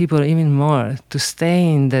allow people even more to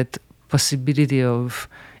stay in that possibility of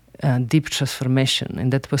deep transformation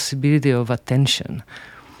and that possibility of attention.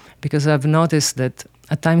 Because I've noticed that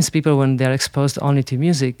at times people, when they're exposed only to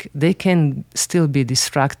music, they can still be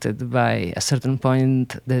distracted by a certain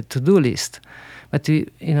point, the to-do list. But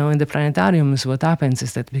in the planetariums, what happens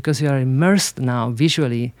is that because you are immersed now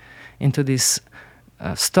visually into this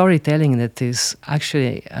storytelling that is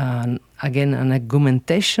actually, again, an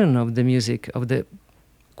augmentation of the music, of the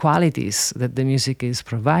qualities that the music is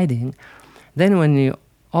providing, then when you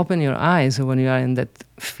open your eyes, or when you are in that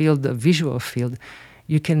field, the visual field,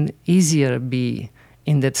 you can easier be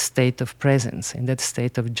in that state of presence, in that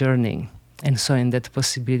state of journeying, and so in that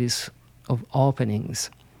possibilities of openings.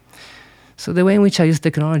 So the way in which I use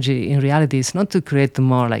technology in reality is not to create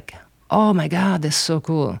more like, oh my God, that's so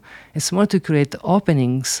cool. It's more to create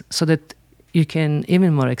openings so that you can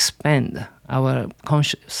even more expand our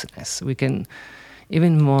consciousness. We can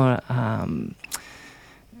even more, how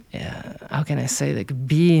can I say, like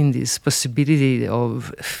be in this possibility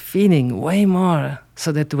of feeling way more,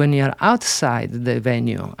 so that when you're outside the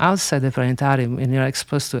venue, outside the planetarium, and you're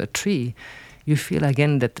exposed to a tree, you feel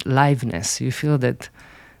again that liveness. You feel that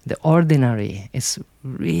the ordinary is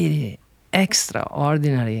really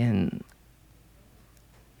extraordinary, and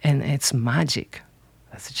it's magic.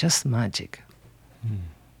 It's just magic.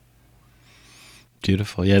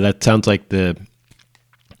 Beautiful. Yeah, that sounds like a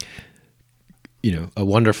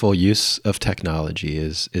wonderful use of technology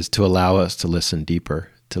is to allow us to listen deeper,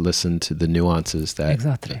 to listen to the nuances that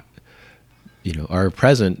exactly are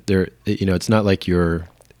present there. It's not like you're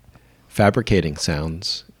fabricating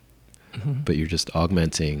sounds, but you're just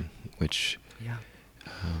augmenting, which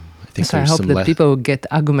I think so I hope that people get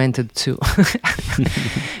augmented too.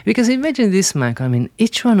 Because imagine this, Michael, I mean,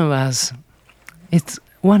 each one of us, it's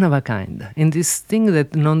one of a kind. In this thing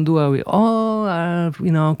that non-dual, we all are,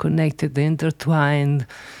 connected, intertwined,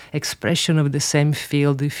 expression of the same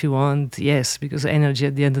field, if you want. Yes, because energy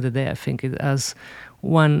at the end of the day, I think it has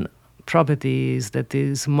one property is that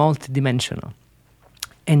is multidimensional.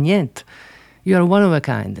 And yet, you are one of a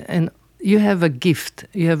kind. And you have a gift,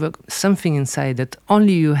 you have something inside that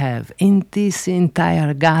only you have in this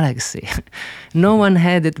entire galaxy. No one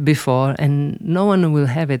had it before, and no one will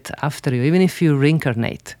have it after you, even if you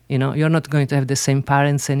reincarnate. You're not going to have the same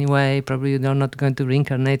parents anyway, probably you're not going to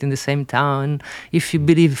reincarnate in the same town, if you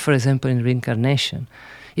believe, for example, in reincarnation.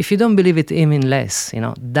 If you don't believe it, even less,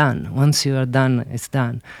 done. Once you are done, it's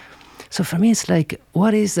done. So for me, it's like,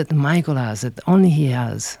 what is that Michael has that only he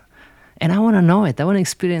has? And I want to know it. I want to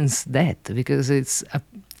experience that, because it's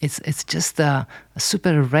just a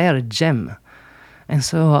super rare gem. And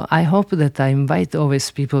so I hope that I invite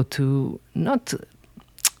always people to not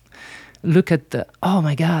look at oh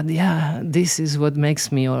my God, yeah, this is what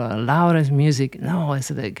makes me, or Laura's music. No,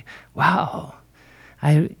 it's like, wow,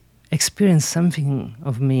 I experienced something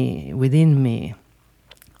of me within me,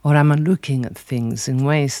 or I'm looking at things in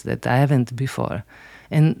ways that I haven't before,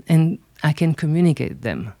 and I can communicate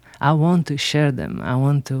them. I want to share them. I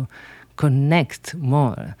want to connect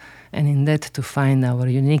more. And in that, to find our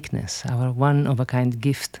uniqueness, our one-of-a-kind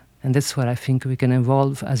gift. And that's where I think we can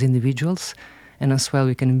evolve as individuals. And as well,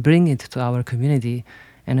 we can bring it to our community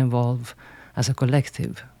and evolve as a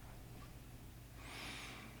collective.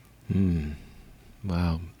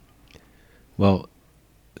 Wow. Well,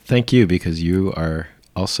 thank you, because you are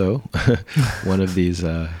also one of these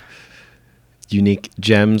unique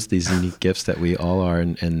gems, these unique gifts that we all are,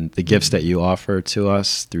 and the gifts that you offer to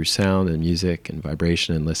us through sound and music and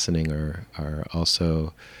vibration and listening are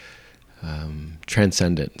also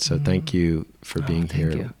transcendent. So thank you for being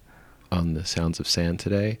here on the Sounds of Sand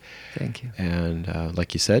today. Thank you. And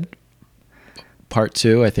like you said, part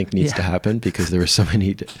 2 I think needs to happen, because there were so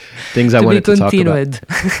many things I wanted to talk about.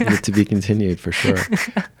 To be continued, for sure.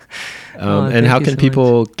 And how can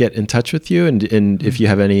people get in touch with you? And if you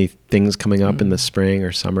have any things coming up in the spring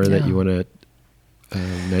or summer that you want to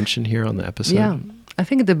mention here on the episode? Yeah, I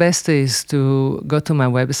think the best is to go to my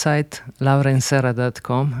website,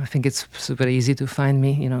 laurainserra.com. I think it's super easy to find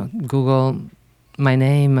me. Google my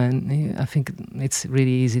name, and I think it's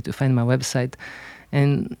really easy to find my website.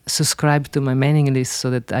 And subscribe to my mailing list so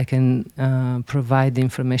that I can provide the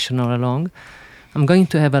information all along. I'm going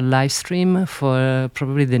to have a live stream for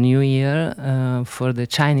probably the New Year, for the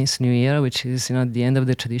Chinese New Year, which is at the end of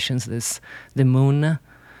the traditions. This the moon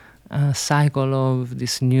cycle of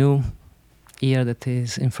this new year that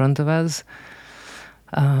is in front of us.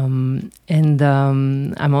 And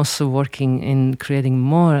I'm also working in creating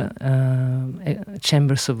more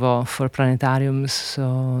chambers of awe for planetariums.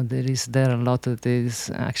 So there a lot that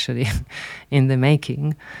is actually in the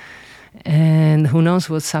making. And who knows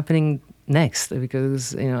what's happening next,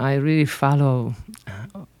 because I really follow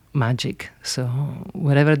magic. So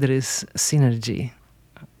wherever there is synergy,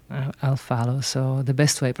 I'll follow. So the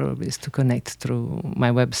best way probably is to connect through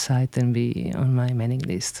my website and be on my mailing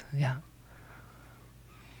list. Yeah.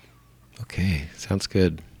 Okay, sounds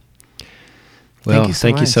good. Well,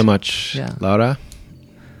 thank you so much, Laura.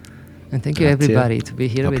 And thank you everybody to be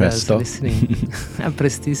here with us listening. A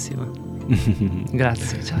prestissimo.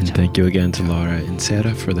 Grazie. Ciao, ciao. Thank you again to Laura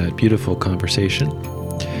Inserra for that beautiful conversation.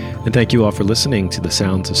 And thank you all for listening to the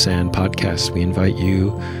Sounds of Sand podcast. We invite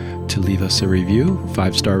you to leave us a review,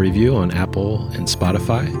 5-star review on Apple and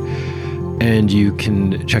Spotify. And you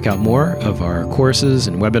can check out more of our courses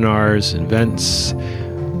and webinars and events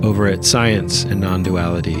over at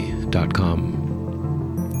scienceandnonduality.com.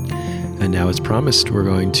 And now, as promised, we're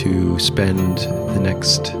going to spend the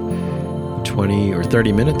next 20 or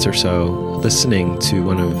 30 minutes or so listening to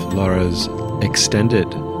one of Laura's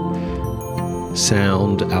extended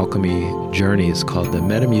sound alchemy journeys called the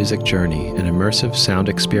Metamusic Journey, an immersive sound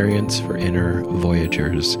experience for inner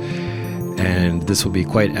voyagers. And this will be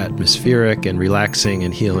quite atmospheric and relaxing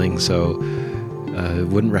and healing, so I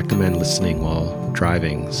wouldn't recommend listening while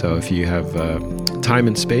driving. So if you have time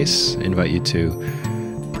and space, I invite you to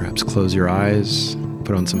perhaps close your eyes,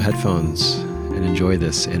 put on some headphones, and enjoy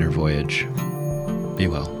this inner voyage. Be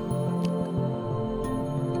well.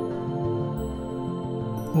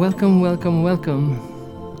 Welcome, welcome, welcome.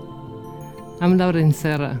 I'm Laura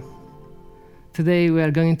Inserra. Today we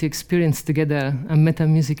are going to experience together a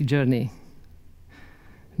meta-music journey.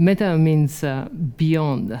 Meta means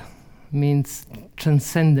beyond, means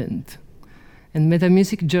transcendent. And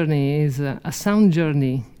meta-music journey is a sound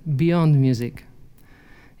journey beyond music.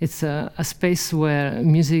 It's a space where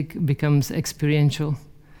music becomes experiential.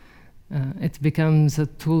 It becomes a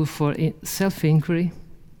tool for self-inquiry,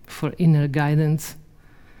 for inner guidance,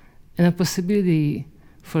 and a possibility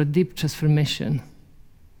for deep transformation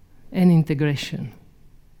and integration.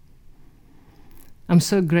 I'm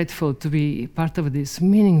so grateful to be part of this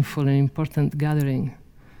meaningful and important gathering.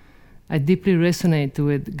 I deeply resonate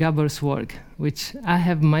with Gabor's work, which I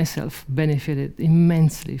have myself benefited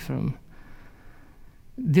immensely from.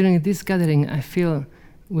 During this gathering, I feel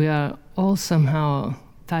we are all somehow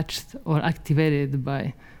touched or activated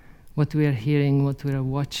by what we are hearing, what we are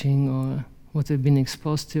watching, or what we've been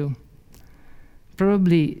exposed to.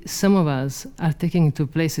 Probably some of us are taken to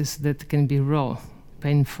places that can be raw,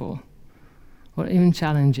 painful, or even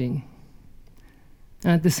challenging.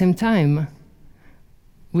 And at the same time,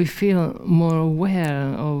 we feel more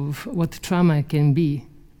aware of what trauma can be,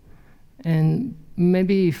 and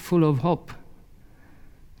maybe full of hope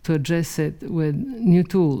to address it with new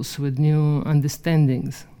tools, with new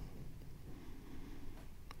understandings.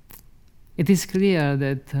 It is clear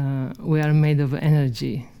that we are made of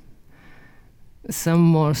energy. Some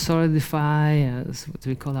more solidify as what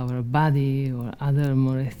we call our body, or other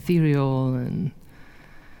more ethereal, and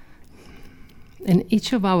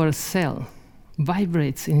each of our cells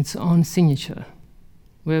vibrates in its own signature.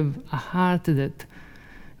 We have a heart that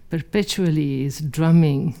perpetually is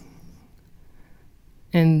drumming,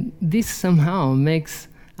 and this somehow makes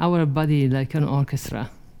our body like an orchestra.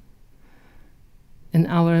 And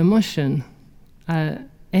our emotion are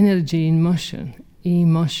energy in motion,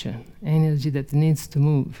 emotion, energy that needs to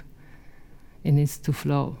move, it needs to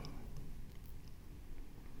flow.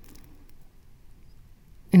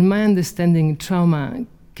 In my understanding, trauma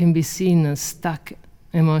can be seen as stuck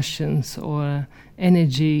emotions or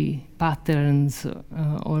energy patterns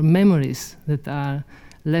or memories that are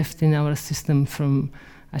left in our system from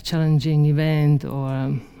a challenging event or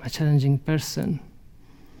a challenging person.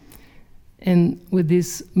 And with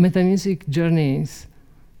these metamusic journeys,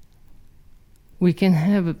 we can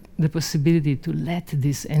have the possibility to let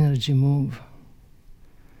this energy move.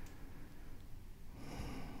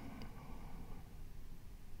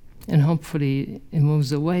 And hopefully it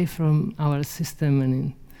moves away from our system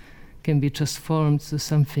and it can be transformed to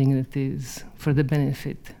something that is for the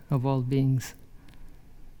benefit of all beings.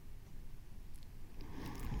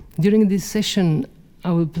 During this session,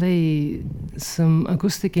 I will play some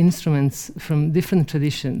acoustic instruments from different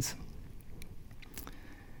traditions,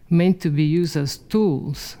 meant to be used as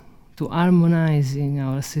tools to harmonizing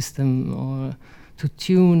our system or to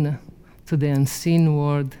tune to the unseen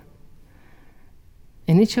world.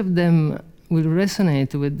 And each of them will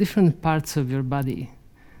resonate with different parts of your body,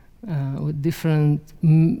 with different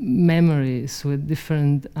memories, with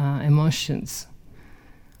different emotions.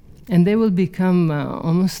 And they will become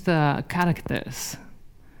almost characters,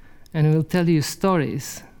 and will tell you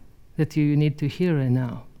stories that you need to hear right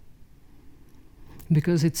now.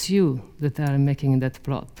 Because it's you that are making that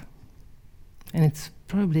plot. And it's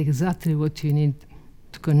probably exactly what you need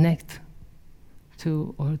to connect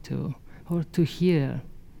to or to hear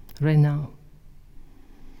right now.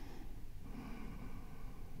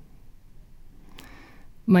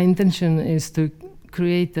 My intention is to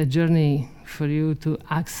create a journey for you to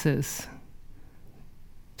access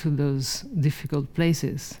to those difficult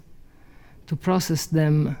places, to process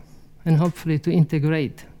them, and hopefully to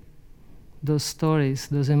integrate those stories,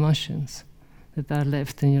 those emotions that are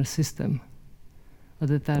left in your system, or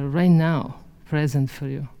that are right now present for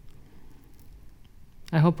you.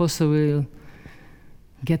 I hope also we'll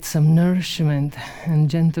get some nourishment and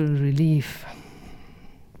gentle relief.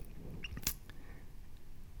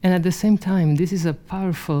 And at the same time, this is a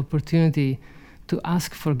powerful opportunity to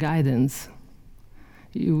ask for guidance.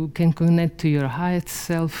 You can connect to your highest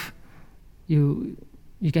self. You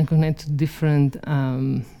can connect to different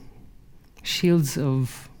shields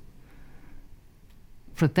of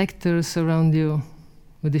protectors around you,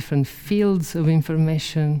 with different fields of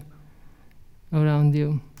information around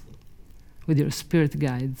you, with your spirit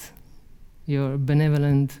guides, your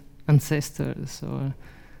benevolent ancestors, or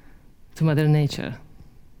to Mother Nature.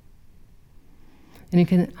 And you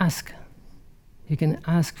can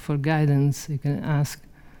ask for guidance, you can ask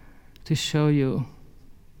to show you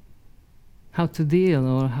how to deal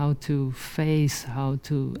or how to face, how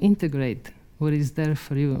to integrate what is there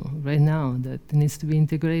for you right now that needs to be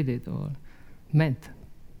integrated or met.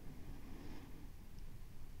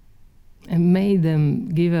 And may them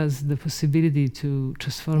give us the possibility to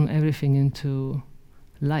transform everything into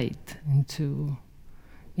light, into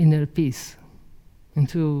inner peace,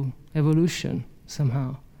 into evolution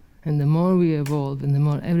somehow. And the more we evolve, and the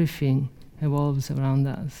more everything evolves around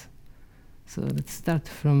us. So let's start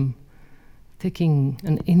from taking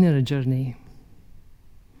an inner journey.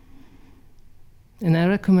 And I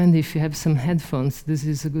recommend, if you have some headphones, this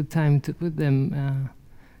is a good time to put them.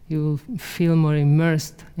 You will feel more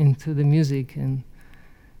immersed into the music and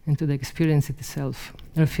into the experience itself.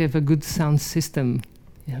 Or if you have a good sound system,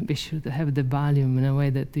 be sure to have the volume in a way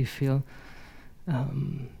that you feel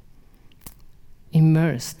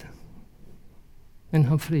immersed. And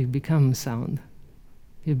hopefully you become sound.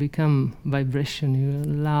 You become vibration.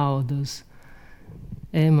 You allow those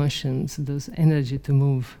emotions, those energy to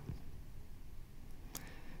move.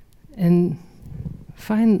 And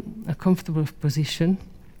find a comfortable position.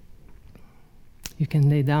 You can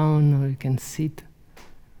lay down or you can sit.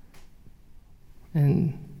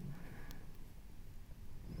 And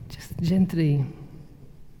just gently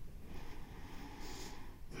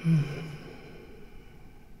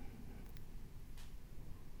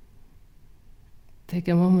take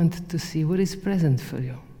a moment to see what is present for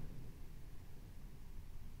you.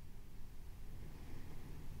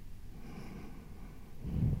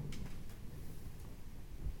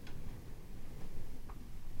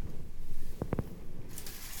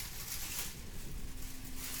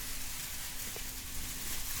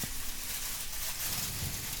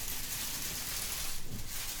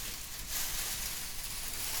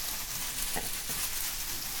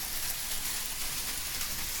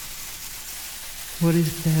 What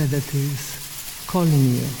is there that is calling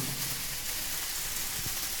you?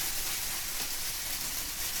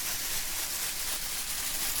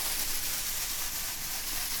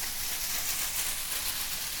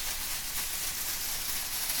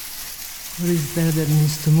 What is there that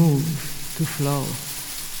needs to move, to flow,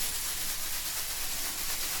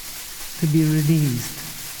 to be released,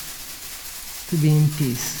 to be in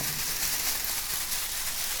peace?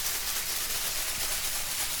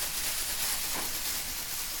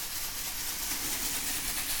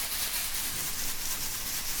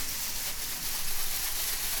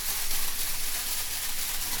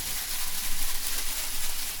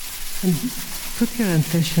 And put your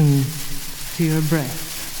attention to your breath.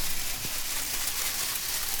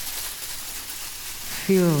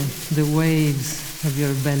 Feel the waves of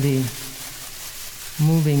your belly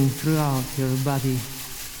moving throughout your body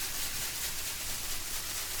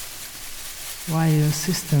while your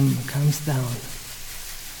system comes down.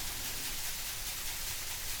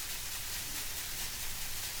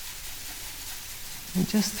 And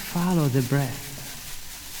just follow the breath.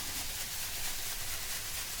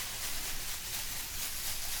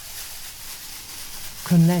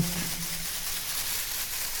 Connect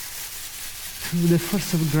to the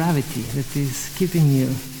force of gravity that is keeping you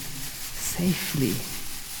safely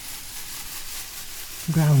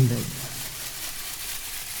grounded.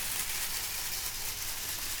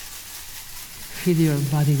 Feel your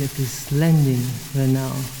body that is landing right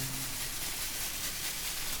now.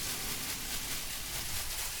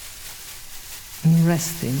 And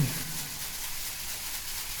resting.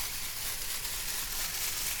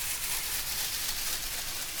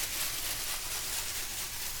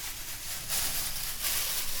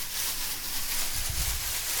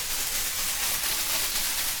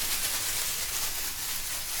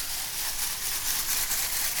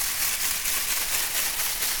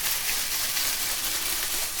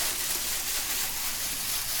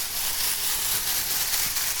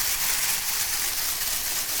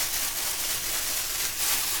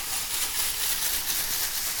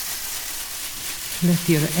 Let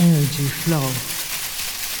your energy flow.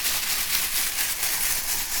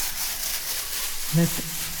 Let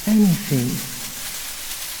anything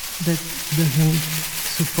that doesn't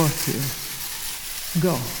support you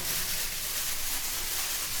Go.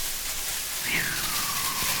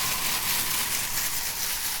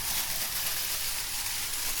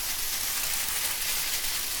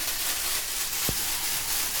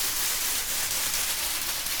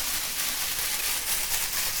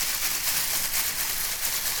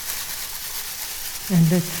 And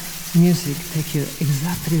let music take you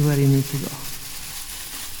exactly where you need to go.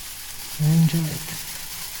 And enjoy it.